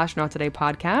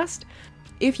patreon.com/nottodaypodcast.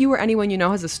 If you or anyone you know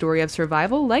has a story of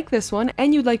survival like this one,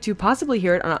 and you'd like to possibly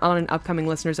hear it on an upcoming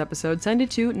listeners episode, send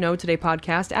it to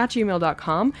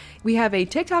notodaypodcast@gmail.com. We have a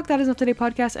TikTok that is Not Today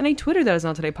Podcast and a Twitter that is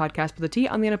Not Today Podcast, but the T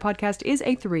on the end of podcast is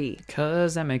a 3.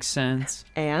 'Cause that makes sense.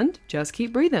 And just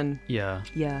keep breathing. Yeah.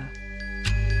 Yeah.